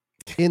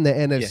in the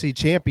NFC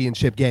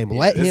Championship game?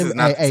 Let him,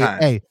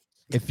 hey,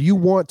 if you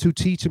want to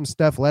teach him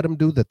stuff, let him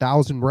do the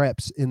 1,000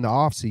 reps in the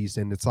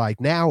offseason. It's like,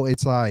 now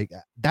it's like,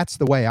 that's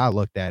the way I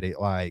looked at it.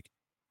 Like,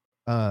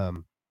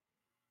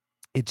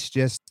 it's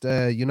just,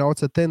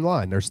 it's a thin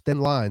line. There's thin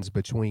lines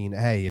between,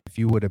 hey, if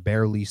you would have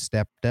barely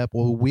stepped up.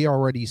 Well, we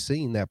already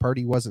seen that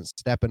Purdy wasn't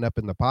stepping up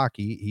in the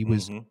pocket. He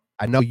was,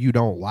 I know you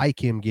don't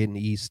like him getting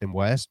east and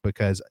west,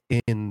 because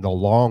in the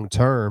long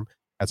term,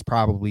 that's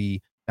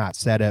probably not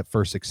set up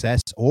for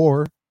success.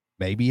 Or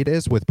maybe it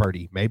is with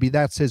Purdy. Maybe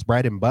that's his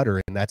bread and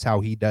butter, and that's how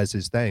he does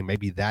his thing.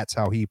 Maybe that's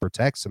how he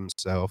protects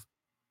himself.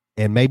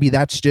 And maybe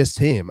that's just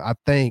him. I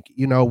think,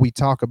 we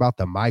talk about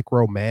the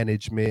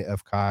micromanagement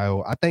of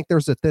Kyle. I think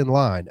there's a thin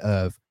line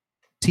of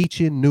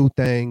teaching new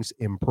things,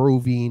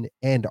 improving,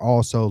 and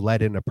also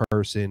letting a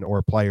person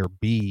or player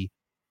be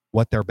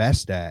what they're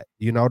best at.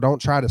 Don't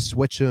try to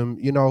switch them.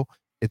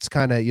 It's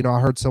kind of, I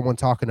heard someone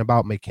talking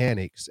about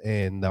mechanics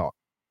and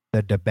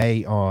the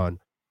debate on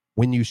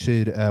when you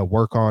should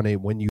work on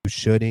it, when you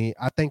shouldn't.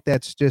 I think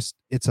that's just,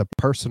 it's a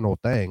personal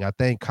thing. I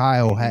think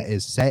Kyle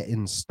is set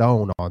in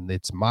stone on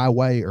it's my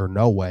way or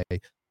no way.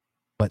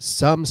 But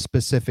some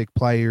specific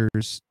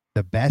players,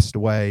 the best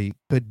way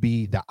could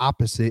be the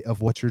opposite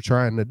of what you're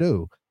trying to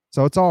do.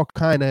 So it's all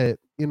kind of,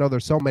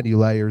 there's so many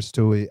layers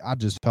to it. I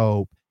just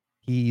hope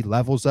he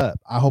levels up.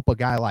 I hope a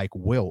guy like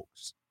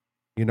Wilkes,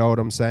 you know what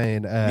I'm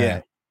saying?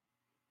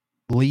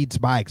 leads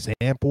by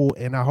example.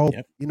 And I hope,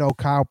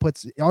 Kyle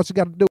puts, all you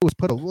got to do is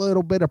put a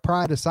little bit of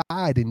pride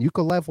aside and you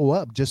can level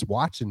up just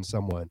watching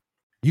someone.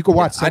 You can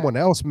watch someone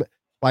else.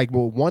 Like,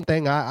 one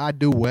thing I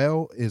do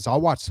well is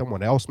I'll watch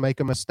someone else make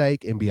a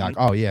mistake and be like,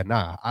 oh, yeah,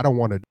 nah, I don't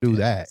want to do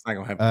that. It's not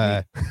going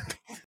to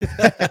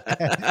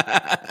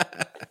happen.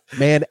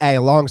 Man, hey,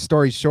 long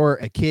story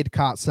short, a kid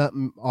caught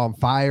something on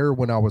fire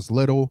when I was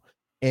little.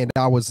 And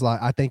I was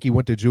like, I think he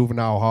went to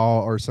juvenile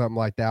hall or something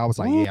like that. I was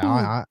like,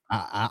 yeah,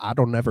 I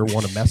don't ever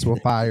want to mess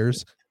with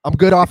fires. I'm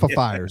good off of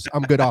fires.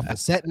 I'm good off of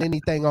setting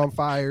anything on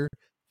fire.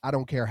 I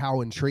don't care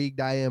how intrigued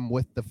I am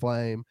with the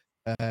flame.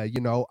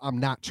 I'm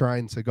not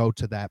trying to go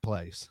to that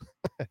place.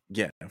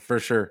 Yeah, for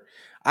sure.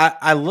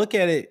 I look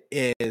at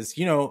it as,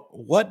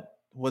 what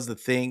was the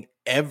thing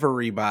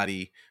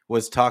everybody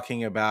was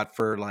talking about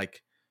for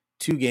like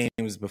 2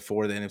 games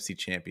before the NFC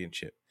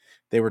Championship?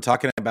 They were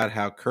talking about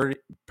how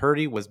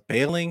Purdy was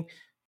bailing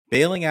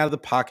out of the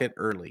pocket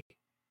early.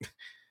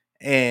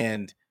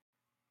 And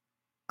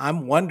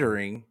I'm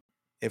wondering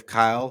if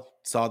Kyle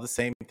saw the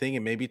same thing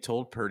and maybe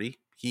told Purdy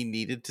he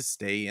needed to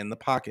stay in the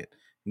pocket.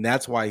 And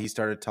that's why he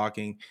started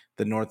talking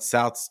the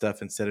north-south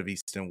stuff instead of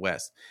east and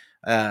west.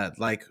 I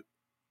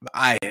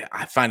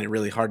find it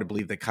really hard to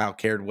believe that Kyle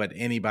cared what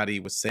anybody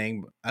was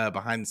saying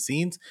behind the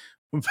scenes.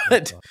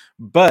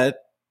 But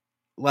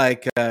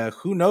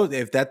who knows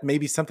if that may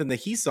be something that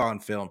he saw in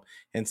film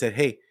and said,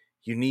 hey,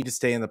 you need to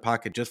stay in the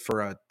pocket just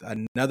for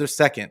another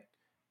second.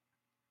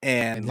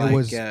 And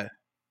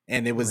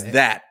it was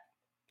that.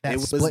 That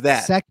split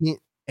second,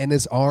 and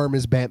his arm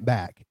is bent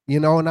back.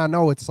 And I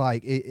know it's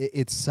like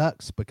it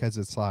sucks because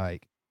it's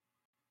like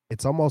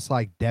it's almost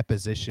like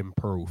deposition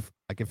proof.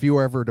 Like if you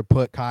were ever to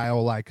put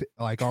Kyle like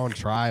on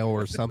trial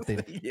or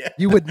something,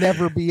 you would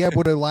never be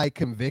able to like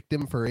convict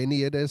him for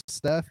any of this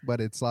stuff.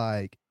 But it's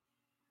like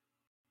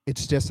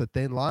it's just a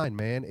thin line,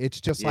 man. It's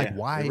just like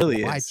why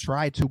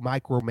try to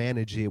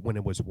micromanage it when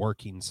it was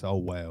working so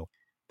well?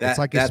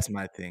 That's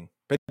my thing.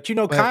 But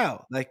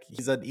Kyle, like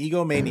he's an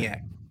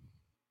egomaniac.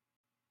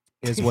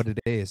 Is what it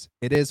is.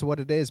 It is what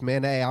it is,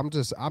 man. Hey, I'm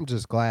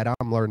just glad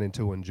I'm learning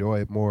to enjoy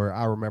it more.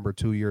 I remember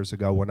 2 years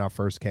ago when I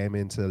first came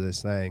into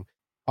this thing.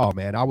 Oh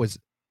man,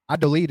 I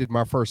deleted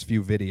my first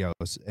few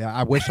videos.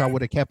 I wish I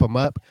would have kept them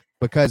up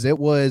because it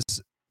was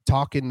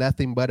talking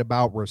nothing but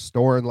about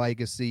restoring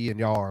legacy and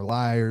y'all are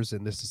liars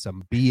and this is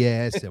some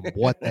BS and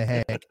what the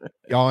heck,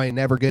 y'all ain't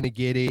never gonna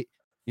get it.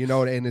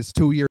 And it's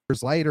 2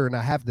 years later and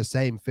I have the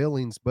same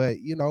feelings, but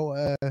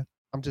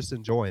I'm just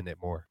enjoying it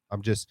more.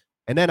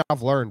 And then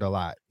I've learned a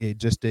lot. It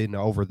just didn't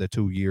over the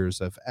 2 years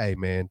of, hey,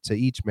 man, to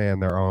each man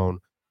their own.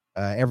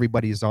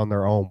 Everybody's on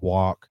their own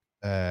walk.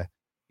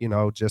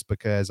 Just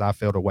because I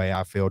feel the way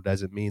I feel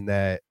doesn't mean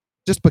that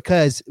just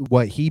because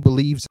what he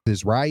believes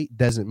is right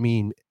doesn't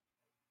mean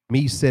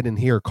me sitting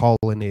here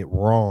calling it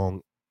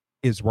wrong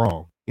is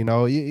wrong.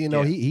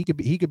 He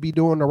could be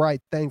doing the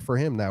right thing for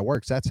him that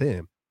works. That's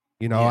him.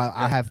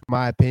 I have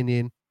my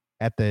opinion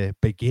at the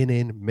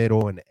beginning,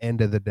 middle, and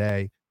end of the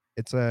day.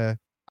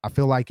 I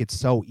feel like it's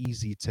so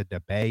easy to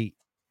debate,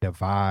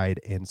 divide,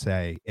 and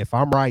say, if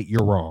I'm right,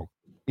 you're wrong.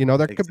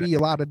 There could be a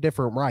lot of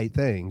different right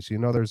things.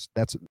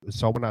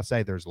 So when I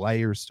say there's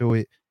layers to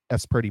it,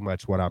 that's pretty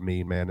much what I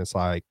mean, man. It's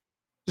like,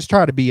 just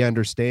try to be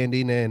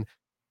understanding. And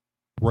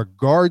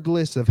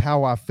regardless of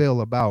how I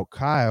feel about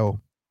Kyle,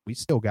 we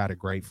still got a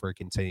great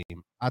freaking team.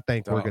 I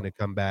think we're going to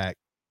come back.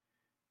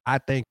 I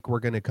think we're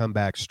going to come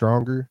back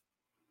stronger.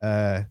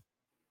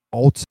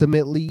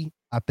 Ultimately,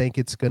 I think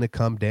it's going to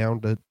come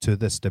down to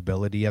the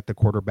stability at the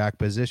quarterback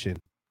position.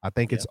 I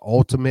think it's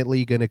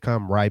ultimately going to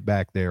come right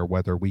back there,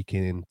 whether we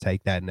can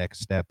take that next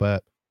step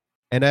up.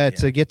 And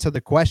to get to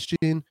the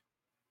question,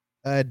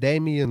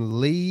 Damian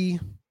Lee,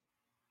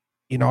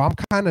 I'm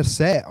kind of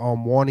set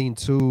on wanting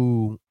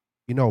to,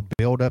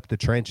 build up the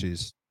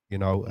trenches.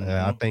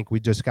 I think we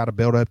just got to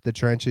build up the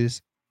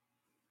trenches.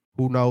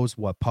 Who knows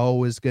what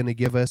Poe is going to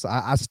give us?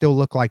 I still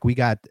look like we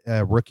got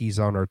rookies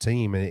on our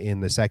team in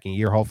the second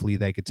year. Hopefully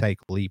they could take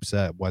leaps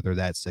up, whether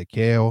that's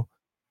Zakale,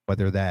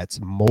 whether that's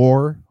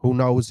Moore. Who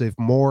knows if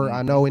Moore,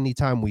 I know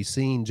anytime we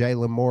seen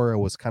Jalen Moore, it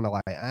was kind of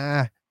like,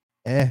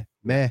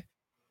 meh.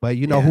 But,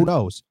 who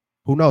knows?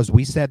 Who knows?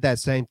 We said that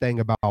same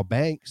thing about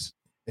Banks.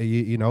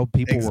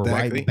 People were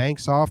writing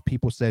Banks off.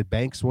 People said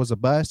Banks was a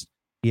bust.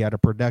 He had a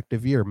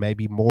productive year.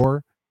 Maybe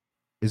Moore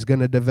is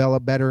going to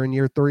develop better in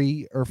year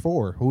 3 or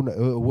 4.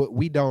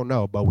 We don't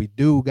know, but we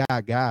do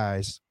got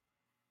guys,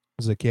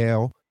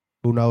 Zakale,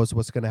 who knows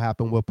what's going to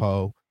happen with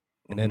Poe,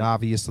 and then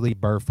obviously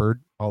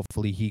Burford.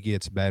 Hopefully he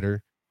gets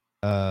better.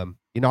 I'm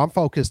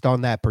focused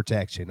on that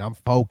protection. I'm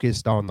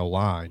focused on the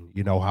line,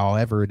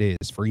 however it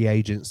is, free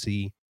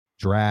agency,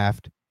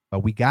 draft, but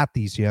we got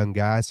these young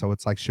guys. So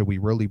it's like, should we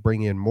really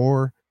bring in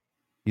more?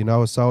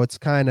 So it's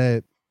kind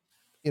of,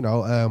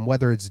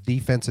 whether it's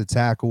defensive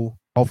tackle,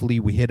 hopefully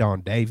we hit on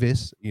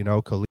Davis,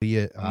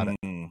 Kalia.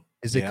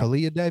 Is it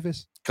Kalia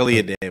Davis?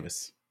 Kalia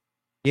Davis.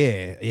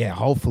 Yeah.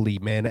 Hopefully,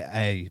 man.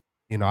 Hey,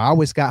 I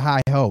always got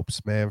high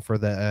hopes, man, for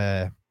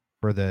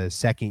the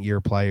second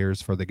year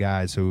players, for the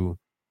guys who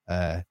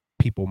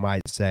people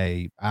might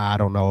say, I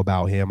don't know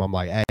about him. I'm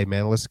like, hey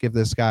man, let's give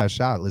this guy a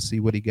shot. Let's see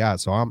what he got.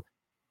 So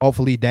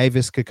hopefully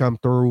Davis could come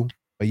through.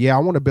 But yeah, I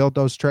want to build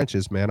those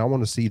trenches, man. I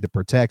want to see the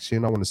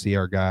protection. I want to see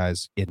our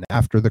guys getting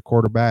after the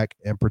quarterback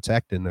and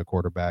protecting the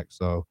quarterback.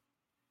 So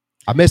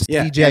I miss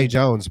DJ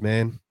Jones,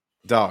 man.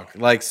 Dog.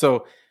 Like,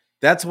 so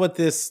that's what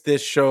this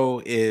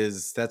show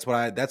is. That's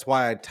why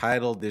I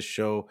titled this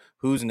show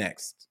Who's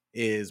Next.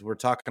 Is we're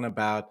talking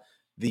about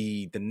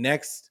the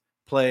next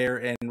player,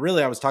 and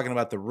really I was talking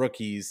about the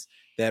rookies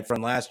that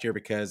from last year,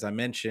 because I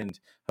mentioned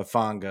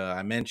Hufanga,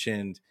 I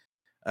mentioned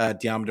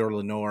Diamador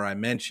Lenore, I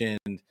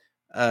mentioned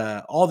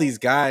all these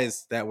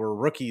guys that were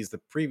rookies the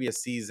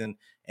previous season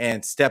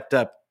and stepped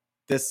up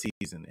this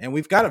season. And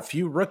we've got a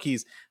few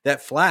rookies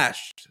that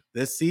flashed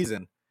this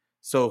season.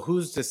 So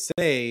who's to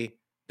say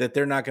that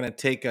they're not going to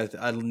take a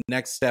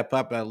next step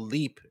up, a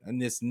leap in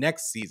this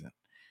next season?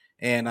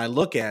 And I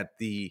look at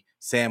the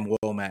Sam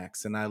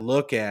Womax, and I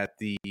look at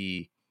the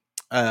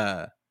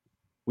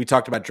we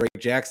talked about Drake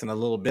Jackson a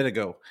little bit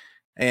ago,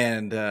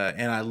 and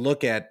I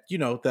look at, you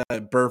know, the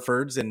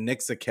Burfords and Nick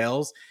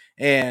Zakells,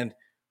 and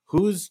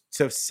who's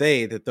to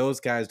say that those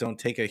guys don't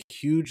take a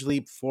huge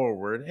leap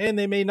forward? And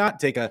they may not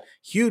take a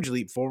huge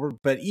leap forward,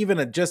 but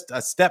even just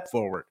a step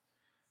forward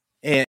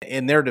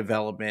in their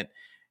development.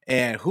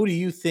 And who do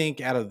you think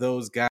out of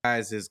those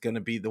guys is going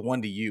to be the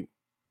one to you?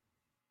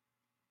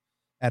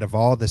 Out of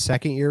all the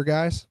second year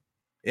guys?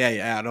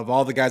 Yeah, out of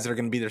all the guys that are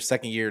going to be their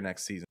second year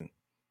next season.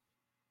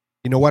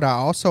 You know what? I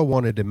also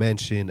wanted to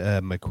mention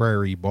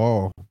McCrary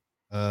Ball.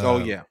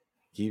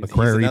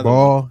 McCrary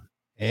Ball. One.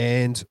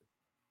 And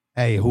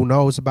hey, who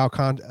knows about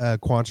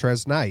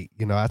Quantrez Knight?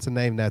 You know, that's a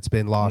name that's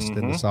been lost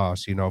in the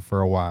sauce, you know,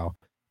 for a while.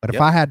 But if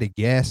I had to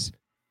guess,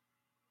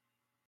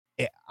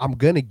 I'm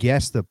going to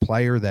guess the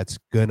player that's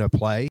going to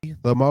play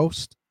the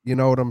most. You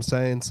know what I'm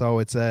saying? So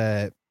it's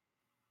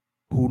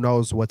who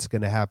knows what's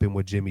going to happen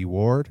with Jimmy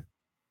Ward?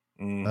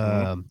 Who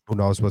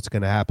knows what's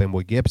going to happen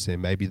with Gibson?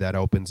 Maybe that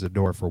opens the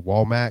door for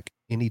Womack.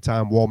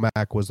 Anytime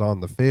Womack was on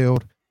the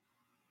field,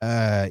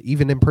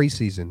 even in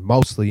preseason,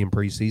 mostly in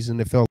preseason,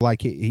 it felt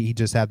like he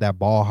just had that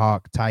ball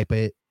hawk type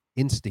of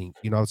instinct.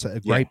 You know, so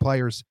great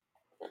players,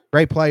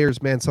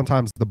 man.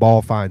 Sometimes the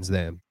ball finds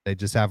them. They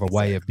just have a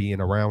way of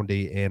being around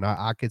it. And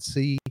I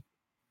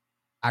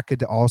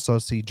could also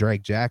see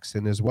Drake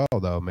Jackson as well,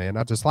 though, man.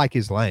 I just like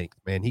his length,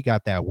 man. He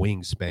got that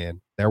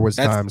wingspan. There was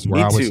times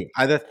where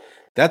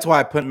that's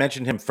why I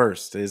mentioned him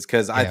first, is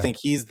because I think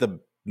he's the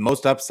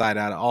most upside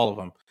out of all of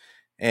them.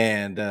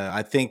 And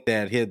I think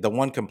that the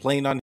one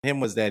complaint on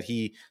him was that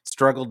he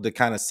struggled to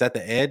kind of set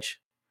the edge.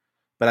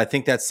 But I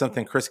think that's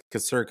something Chris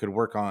Kassir could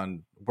work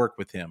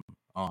with him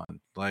on.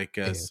 Like,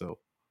 so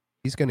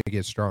he's going to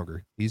get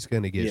stronger. He's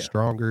going to get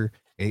stronger.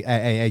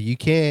 Hey, you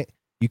can't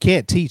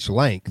teach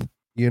length.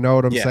 You know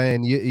what I'm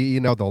saying? You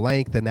know, the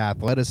length and the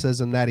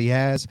athleticism that he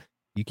has,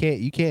 you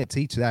can't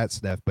teach that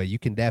stuff, but you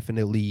can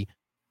definitely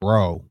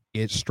grow,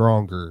 get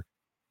stronger,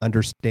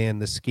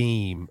 understand the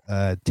scheme,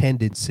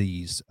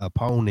 tendencies,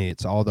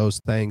 opponents, all those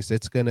things.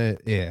 It's gonna,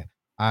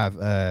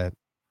 I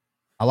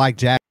like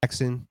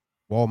Jackson,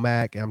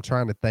 Womack. I'm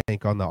trying to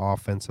think on the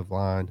offensive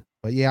line,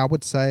 but I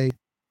would say,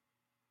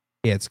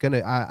 it's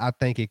gonna. I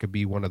think it could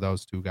be one of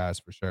those two guys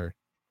for sure.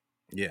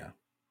 Yeah.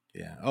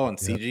 Oh, and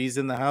CG's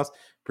in the house.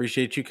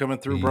 Appreciate you coming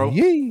through, bro.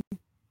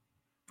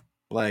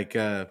 Like,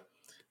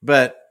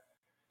 but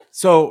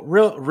so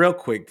real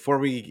quick before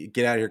we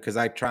get out of here, because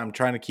I'm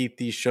trying to keep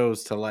these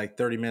shows to like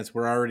 30 minutes.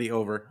 We're already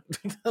over.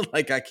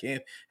 Like, I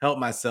can't help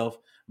myself.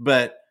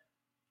 But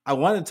I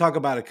wanted to talk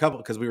about a couple,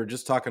 because we were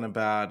just talking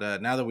about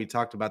now that we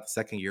talked about the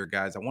second year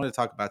guys, I want to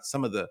talk about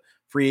some of the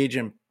free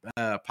agent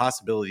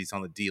possibilities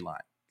on the D line.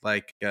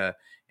 Like,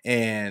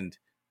 and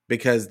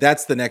because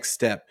that's the next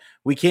step.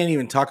 We can't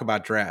even talk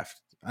about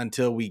draft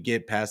until we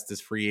get past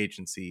this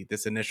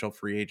initial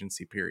free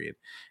agency period.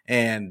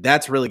 And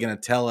that's really going to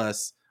tell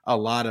us a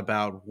lot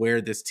about where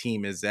this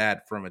team is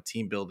at from a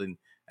team building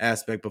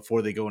aspect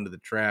before they go into the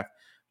draft.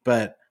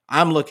 But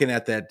I'm looking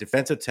at that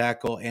defensive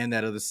tackle and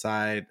that other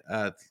side,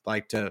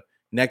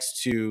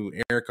 next to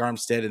Eric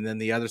Armstead, and then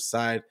the other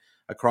side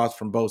across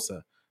from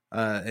Bosa,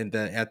 at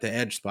the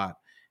edge spot.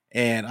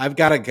 And I've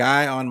got a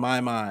guy on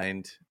my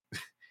mind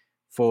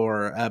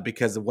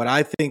because what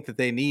I think that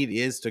they need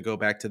is to go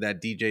back to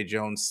that DJ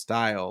Jones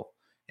style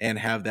and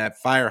have that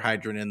fire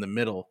hydrant in the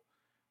middle,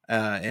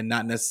 and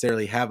not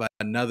necessarily have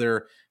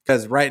another.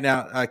 Because right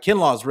now,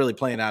 Kinlaw is really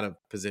playing out of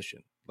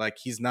position. Like,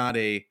 he's not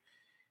a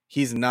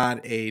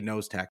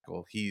nose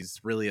tackle. He's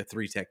really a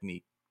 3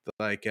 technique.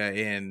 Like,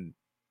 and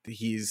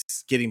he's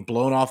getting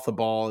blown off the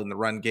ball in the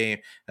run game.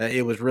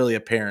 It was really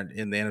apparent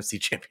in the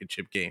NFC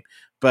Championship game.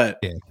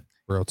 But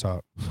real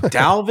talk.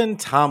 Dalvin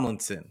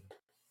Tomlinson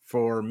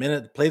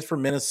plays for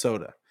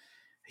Minnesota.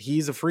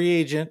 He's a free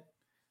agent.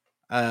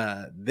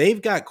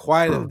 They've got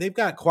quite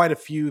a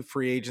few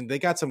free agents. They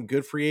got some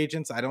good free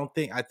agents. I don't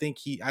think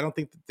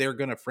that they're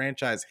going to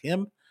franchise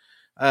him.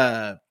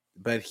 But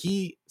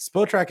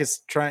Spotrac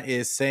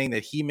is saying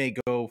that he may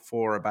go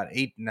for about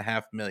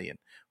 $8.5 million,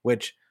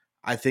 which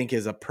I think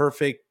is a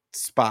perfect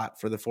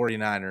spot for the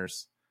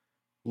 49ers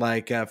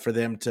like for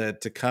them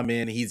to come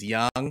in. He's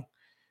young,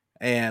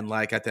 and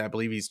like I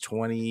believe he's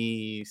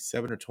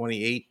 27 or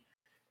 28,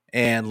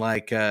 and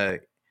like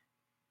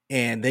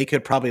and they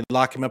could probably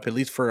lock him up at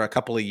least for a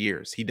couple of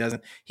years. He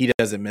doesn't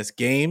miss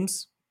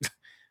games,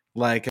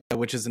 like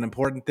which is an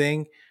important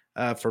thing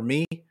for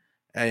me.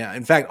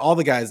 In fact, all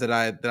the guys that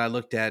I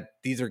looked at,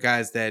 these are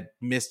guys that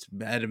missed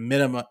at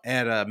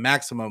a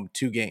maximum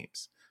 2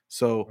 games.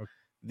 So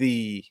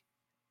the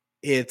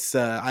it's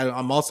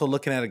I'm also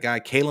looking at a guy,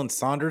 Kalen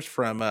Saunders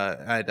from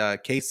at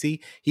KC.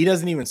 He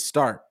doesn't even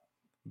start,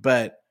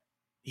 but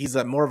he's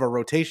more of a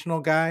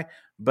rotational guy.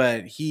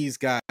 But he's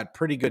got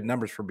pretty good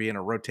numbers for being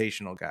a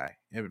rotational guy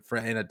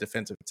in a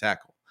defensive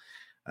tackle.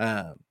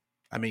 Um,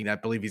 I mean, I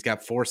believe he's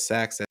got 4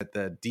 sacks at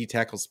the D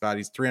tackle spot.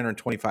 He's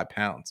 325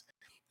 pounds,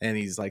 and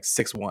he's like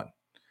 6'1",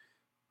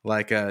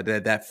 like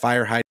that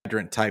fire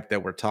hydrant type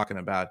that we're talking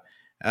about.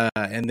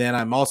 And then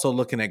I'm also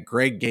looking at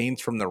Greg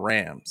Gaines from the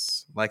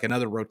Rams, like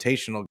another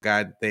rotational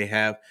guy that they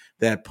have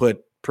that put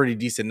pretty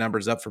decent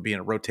numbers up for being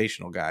a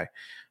rotational guy.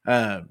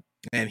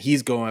 And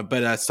he's going,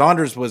 but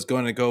Saunders was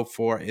going to go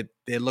for it.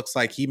 It looks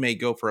like he may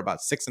go for about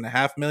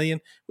 $6.5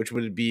 million, which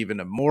would be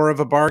even more of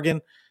a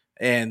bargain.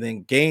 And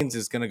then Gaines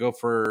is going to go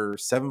for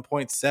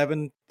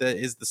 7.7. That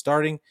is the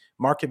starting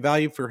market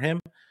value for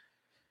him.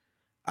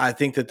 I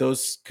think that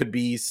those could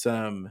be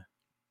some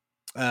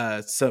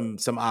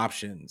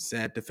options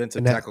at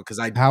defensive tackle because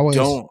I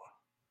don't.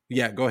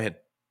 Yeah, go ahead.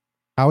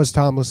 How is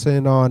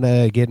Tomlinson on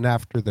getting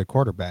after the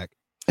quarterback?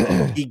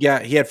 He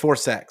had 4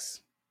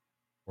 sacks.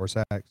 4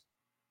 sacks.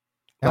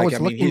 I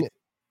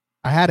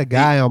had a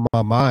guy on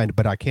my mind,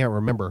 but I can't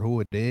remember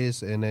who it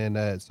is, and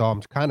then so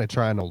I'm kind of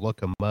trying to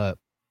look him up.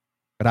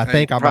 But I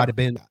think I might have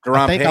been.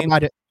 I think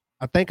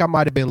I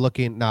might have been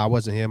looking. No, it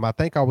wasn't him. I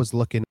think I was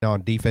looking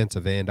on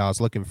defensive end. I was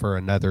looking for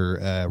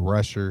another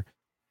rusher,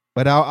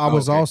 but I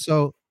was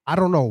also. I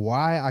don't know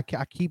why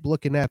I keep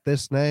looking at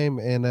this name,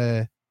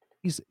 and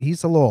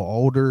he's a little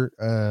older.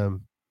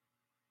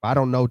 I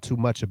don't know too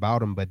much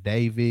about him, but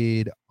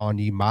David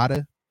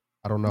Onyemata.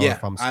 I don't know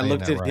if I'm saying that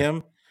right. I looked at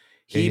him.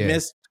 He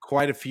missed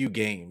quite a few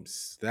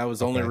games. That was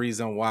the only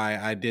reason why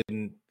I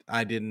didn't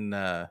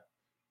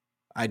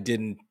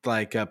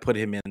like put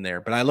him in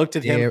there. But I looked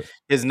at him.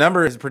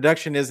 His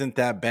production isn't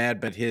that bad,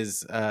 but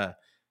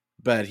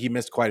but he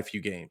missed quite a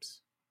few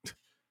games.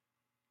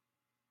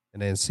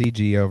 And then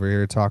CG over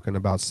here talking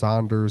about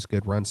Saunders,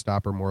 good run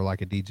stopper, more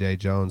like a DJ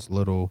Jones,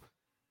 little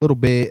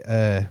bit,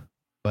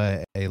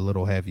 but a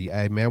little heavy.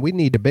 Hey man, we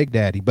need a big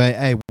daddy. But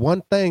hey,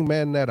 one thing,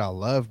 man, that I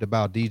loved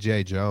about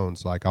DJ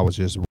Jones, like I was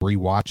just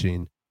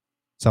rewatching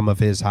some of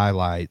his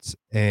highlights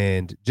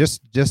and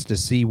just to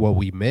see what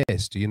we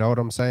missed. You know what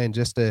I'm saying?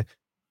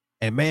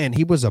 And man,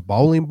 he was a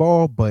bowling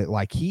ball, but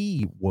like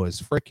he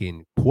was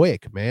freaking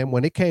quick, man.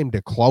 When it came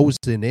to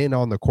closing in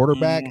on the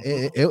quarterback,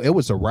 it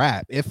was a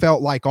wrap. It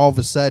felt like all of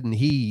a sudden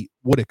he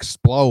would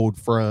explode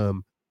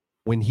from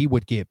when he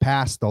would get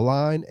past the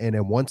line. And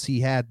then once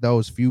he had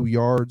those few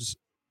yards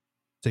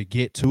to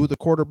get to the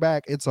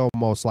quarterback, it's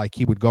almost like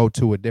he would go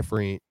to a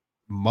different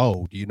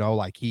mode, you know,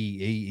 like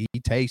he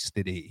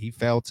tasted it, he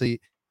felt it,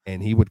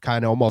 and he would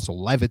kind of almost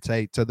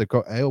levitate to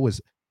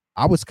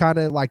I was kind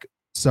of like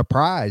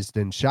surprised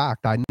and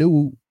shocked. I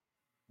knew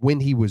when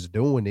he was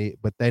doing it,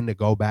 but then to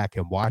go back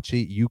and watch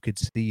it, you could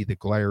see the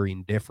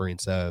glaring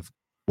difference of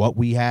what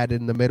we had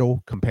in the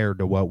middle compared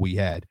to what we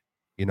had,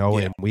 you know.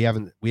 And we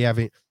haven't,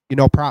 you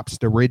know, props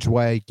to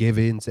Ridgeway,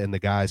 Givens, and the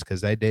guys, because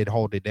they did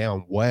hold it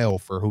down well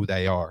for who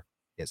they are.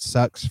 It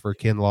sucks for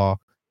Kinlaw,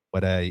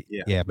 but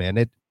yeah, man,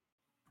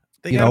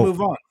 they got to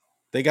move on.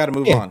 They got to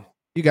move on.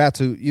 You got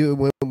to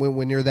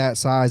when you're that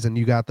size and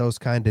you got those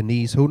kind of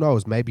knees, who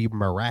knows? Maybe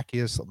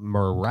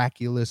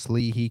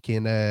miraculously he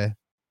can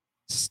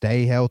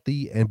stay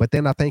healthy, but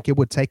then I think it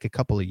would take a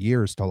couple of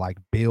years to like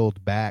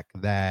build back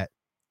that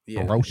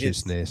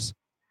ferociousness,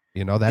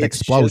 you know, that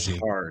explosion.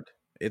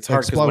 It's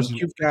hard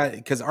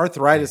because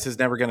arthritis is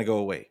never going to go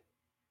away.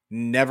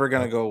 Never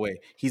going to go away.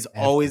 He's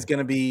always going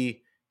to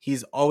be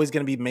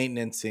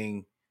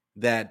maintaining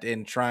that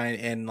and trying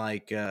and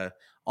like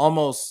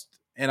almost.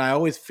 And I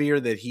always fear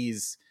that he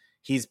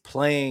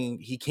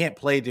can't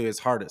play to his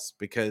hardest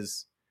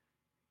because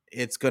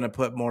it's going to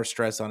put more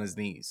stress on his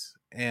knees.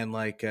 And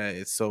like,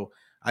 so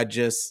I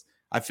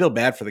feel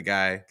bad for the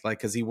guy, like,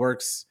 cause he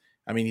works.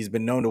 I mean, he's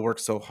been known to work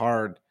so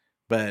hard,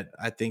 but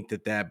I think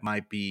that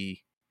might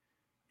be,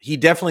 he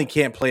definitely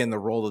can't play in the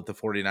role that the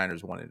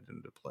 49ers wanted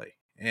him to play.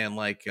 And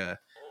like,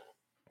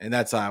 and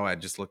that's how I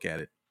just look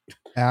at it.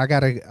 I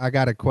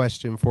got a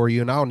question for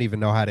you, and I don't even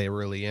know how to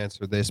really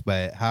answer this,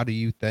 but how do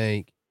you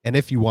think, and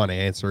if you want to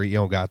answer it, you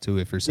don't got to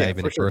if you're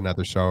saving it for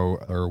another show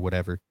or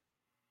whatever.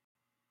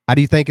 How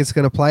do you think it's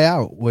going to play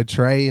out with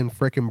Trey and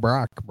frickin'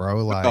 Brock,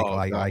 bro?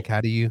 Like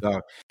how do you?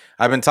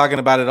 I've been talking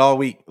about it all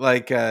week.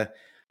 Like,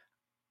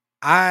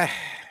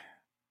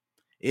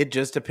 it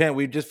just depends.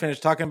 We've just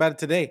finished talking about it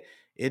today.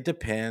 It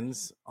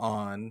depends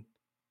on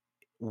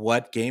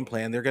what game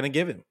plan they're going to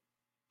give him.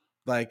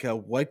 Like,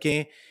 what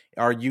game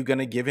are you going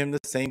to give him the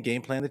same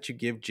game plan that you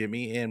give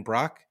Jimmy and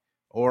Brock?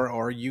 or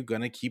are you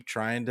gonna keep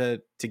trying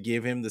to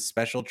give him the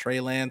special Trey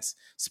Lance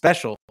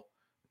special?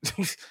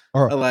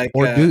 Or like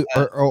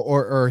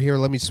or here,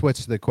 let me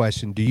switch the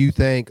question. Do you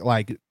think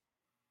like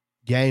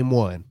game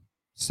one,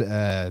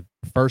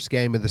 first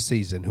game of the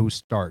season, who's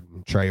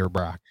starting, Trey or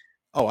Brock?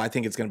 Oh, I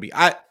think it's gonna be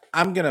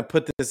I'm gonna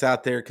put this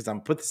out there because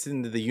I'm put this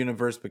into the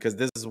universe because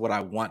this is what I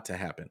want to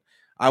happen.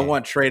 I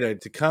want Trey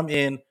to come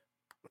in,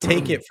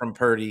 take it from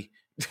Purdy,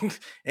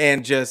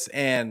 and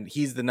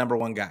he's the number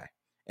one guy.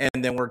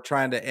 And then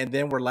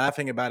we're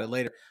laughing about it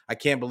later. I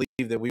can't believe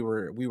that we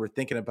were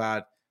thinking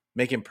about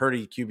making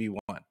Purdy QB1.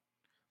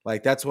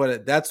 Like that's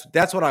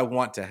what I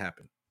want to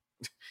happen.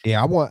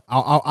 Yeah, I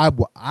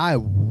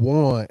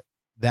want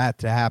that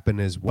to happen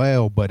as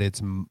well, but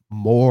it's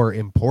more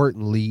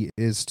importantly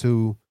is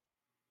to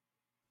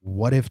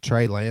what if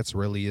Trey Lance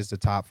really is the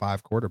top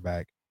 5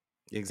 quarterback?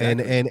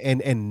 Exactly.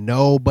 And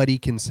nobody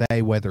can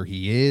say whether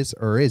he is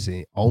or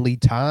isn't. Only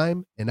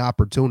time and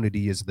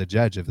opportunity is the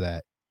judge of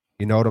that.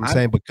 You know what I'm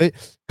saying? But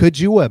could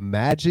you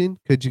imagine?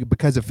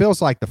 Because it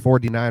feels like the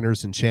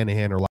 49ers and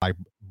Shanahan are like,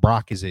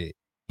 Brock is it.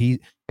 It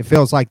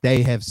feels like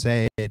they have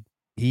said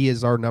he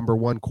is our number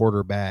one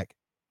quarterback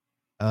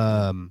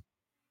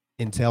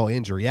until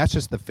injury. That's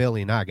just the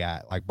feeling I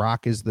got. Like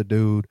Brock is the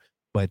dude,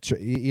 but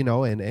you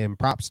know, and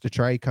props to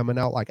Trey coming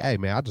out like, hey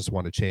man, I just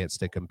want a chance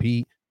to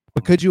compete.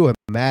 But could you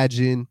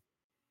imagine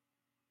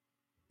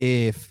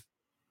if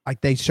like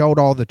they showed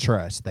all the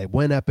trust, they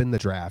went up in the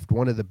draft,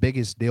 one of the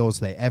biggest deals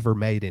they ever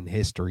made in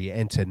history,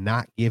 and to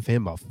not give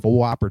him a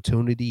full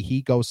opportunity,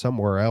 he goes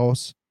somewhere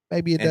else.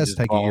 Maybe it does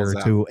take a year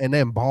or two, and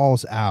then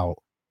balls out,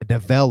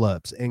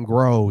 develops and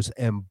grows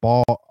and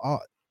bro.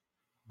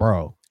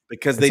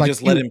 Because they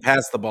just let him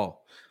pass the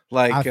ball,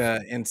 like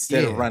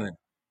instead of running.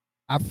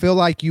 I feel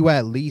like you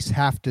at least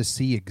have to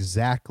see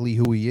exactly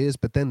who he is,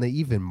 but then the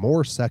even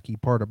more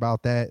sucky part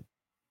about that,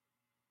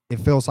 it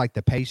feels like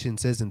the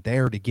patience isn't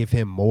there to give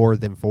him more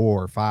than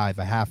 4 or 5,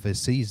 a half a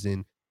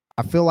season.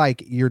 I feel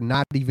like you're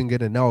not even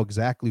going to know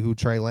exactly who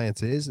Trey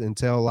Lance is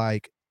until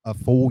like a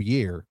full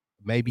year,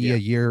 maybe a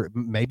year,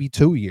 maybe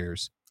 2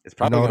 years. It's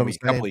probably going to be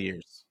a couple of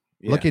years.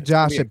 Yeah, look at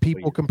Josh.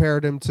 People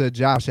compared him to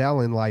Josh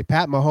Allen. Like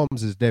Pat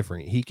Mahomes is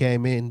different. He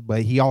came in,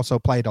 but he also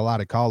played a lot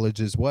of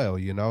college as well,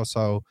 you know?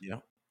 So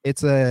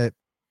it's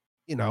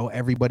you know,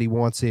 everybody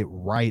wants it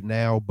right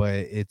now,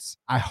 but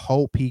I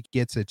hope he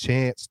gets a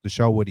chance to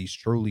show what he's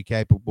truly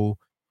capable.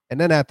 And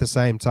then at the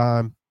same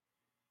time,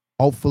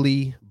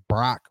 hopefully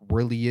Brock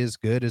really is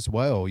good as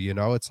well. You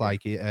know, it's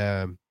like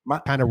kind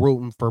of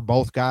rooting for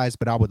both guys,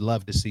 but I would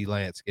love to see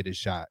Lance get his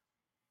shot.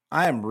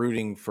 I am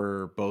rooting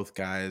for both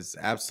guys,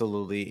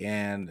 absolutely.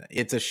 And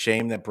it's a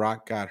shame that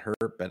Brock got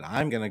hurt, but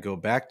I'm going to go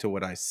back to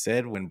what I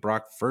said when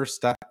Brock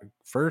first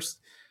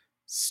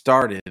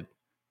started,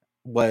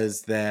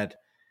 was that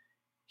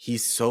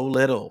he's so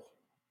little.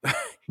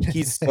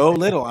 He's so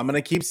little. I'm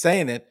going to keep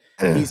saying it.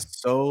 He's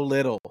so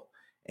little.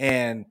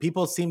 And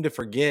people seem to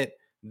forget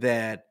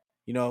that,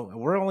 you know,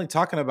 we're only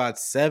talking about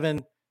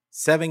seven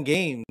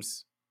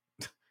games.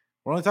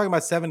 We're only talking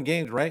about 7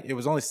 games, right? It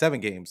was only 7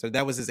 games. So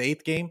that was his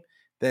 8th game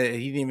that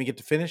he didn't even get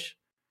to finish.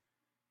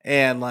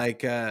 And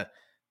like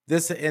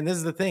this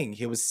is the thing.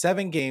 It was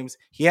 7 games.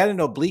 He had an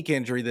oblique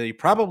injury that he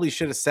probably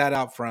should have sat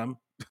out from.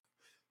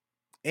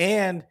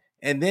 And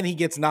then he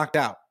gets knocked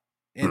out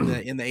in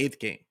the 8th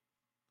game.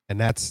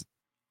 And that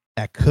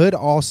could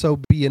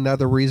also be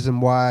another reason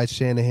why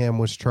Shanahan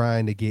was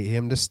trying to get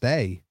him to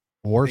stay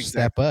or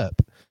step up.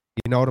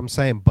 You know what I'm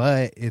saying?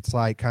 But it's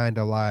like kind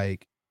of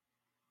like,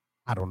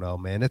 I don't know,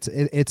 man.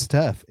 It's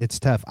tough. It's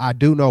tough. I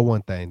do know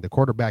one thing: the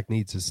quarterback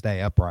needs to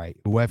stay upright,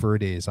 whoever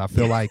it is. I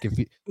feel like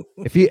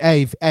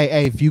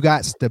if you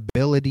got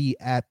stability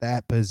at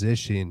that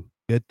position,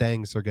 good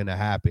things are gonna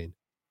happen.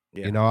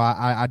 Yeah. You know,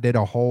 I did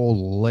a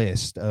whole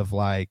list of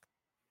like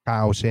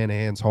Kyle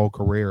Shanahan's whole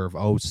career of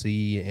OC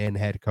and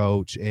head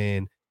coach,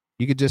 and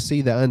you could just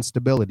see the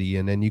instability.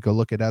 And then you could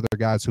look at other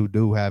guys who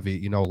do have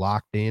it, you know,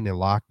 locked in and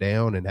locked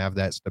down and have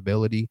that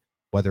stability.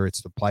 Whether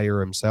it's the player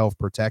himself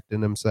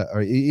protecting himself,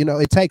 or, you know,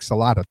 it takes a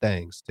lot of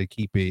things to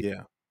keep it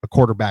a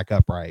quarterback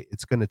upright.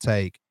 It's going to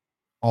take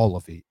all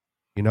of it,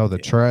 you know, the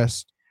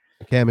trust,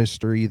 the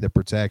chemistry, the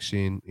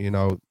protection, you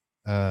know.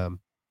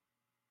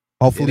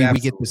 Hopefully we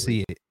get to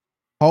see it.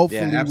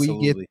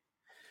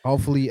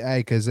 Hopefully,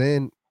 because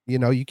then, you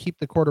know, you keep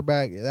the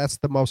quarterback. That's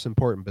the most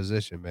important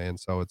position, man.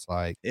 So it's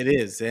like it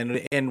is,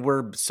 and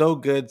we're so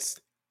good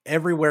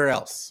everywhere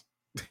else.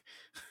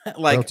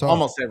 Like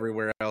almost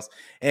everywhere else,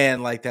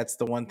 and like that's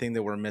the one thing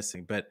that we're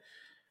missing. But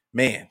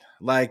man,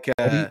 like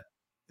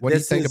what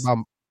do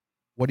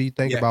you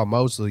think about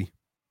Mosley?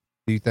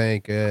 Do you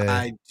think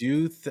I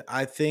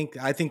think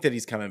that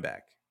he's coming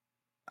back.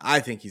 I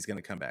think he's going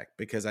to come back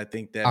because I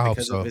think that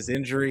because of his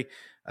injury,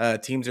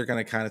 teams are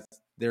going to kind of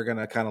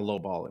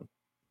lowball him,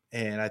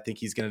 and I think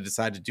he's going to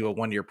decide to do a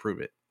 1-year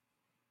prove it,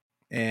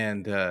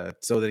 and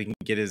so that he can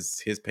get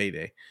his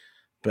payday.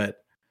 But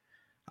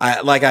I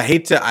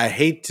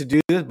hate to do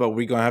this, but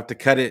we're gonna have to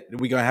cut it.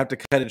 We're gonna have to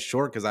cut it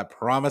short because I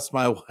promised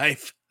my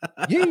wife.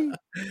 Yeah.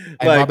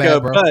 Like,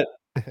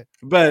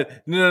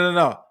 but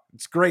no.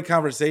 it's great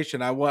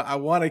conversation. I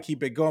want to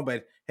keep it going,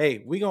 but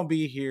hey, we're gonna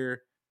be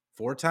here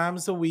 4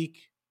 times a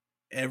week,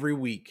 every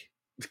week.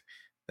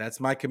 That's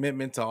my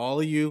commitment to all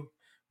of you.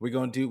 We're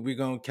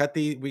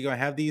gonna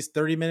have these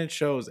 30-minute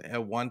shows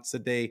at once a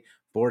day,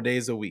 4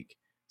 days a week.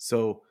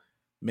 So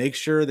make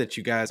sure that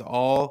you guys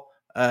all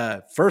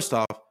first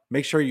off,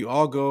 make sure you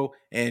all go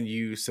and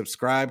you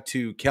subscribe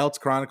to Celts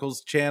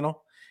Chronicles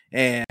channel,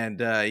 and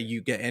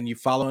you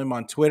follow him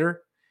on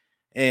Twitter,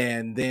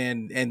 and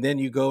then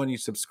you go and you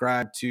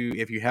subscribe to,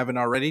 if you haven't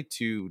already,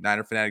 to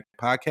Niner Fanatic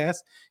Podcast.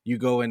 You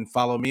go and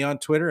follow me on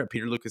Twitter at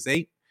Peter Lucas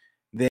 8.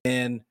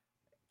 Then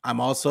I'm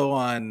also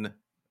on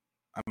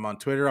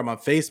Twitter, I'm on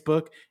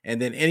Facebook,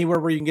 and then anywhere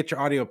where you can get your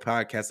audio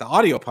podcasts. The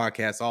audio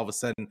podcasts all of a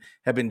sudden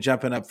have been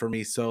jumping up for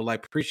me. So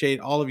like, appreciate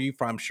all of you.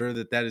 I'm sure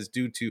that is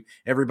due to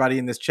everybody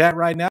in this chat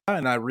right now,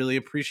 and I really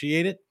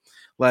appreciate it.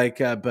 Like,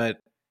 but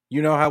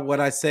you know what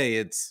I say,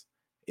 it's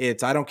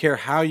I don't care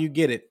how you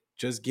get it,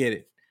 just get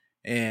it.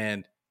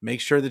 And make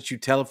sure that you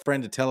tell a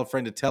friend to tell a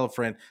friend to tell a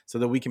friend, so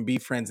that we can be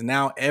friends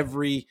now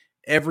every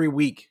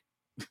week.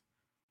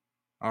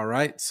 All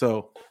right.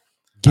 So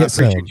I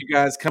appreciate you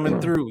guys coming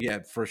through. Yeah,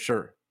 for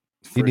sure.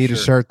 You need a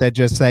shirt that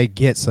just say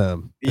 "Get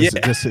some."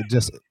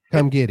 Just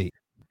come get it.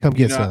 Come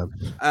get some.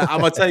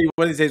 I'm gonna tell you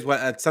one of these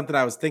days. Something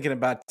I was thinking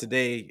about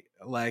today,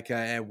 like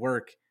at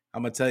work.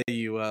 I'm gonna tell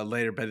you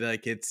later, but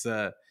like it's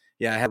I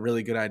had a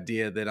really good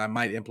idea that I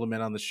might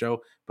implement on the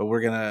show. But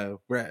we're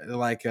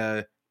like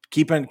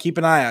keep an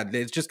eye out.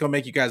 It's just gonna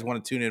make you guys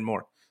want to tune in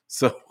more.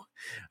 So,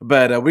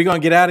 but we're gonna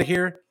get out of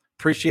here.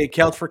 Appreciate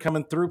Kelt for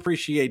coming through.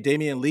 Appreciate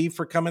Damian Lee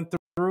for coming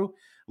through.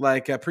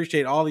 Like, I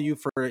appreciate all of you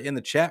for in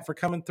the chat for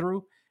coming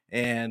through.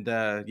 And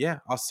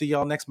I'll see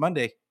y'all next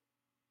Monday.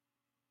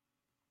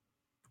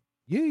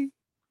 Yay.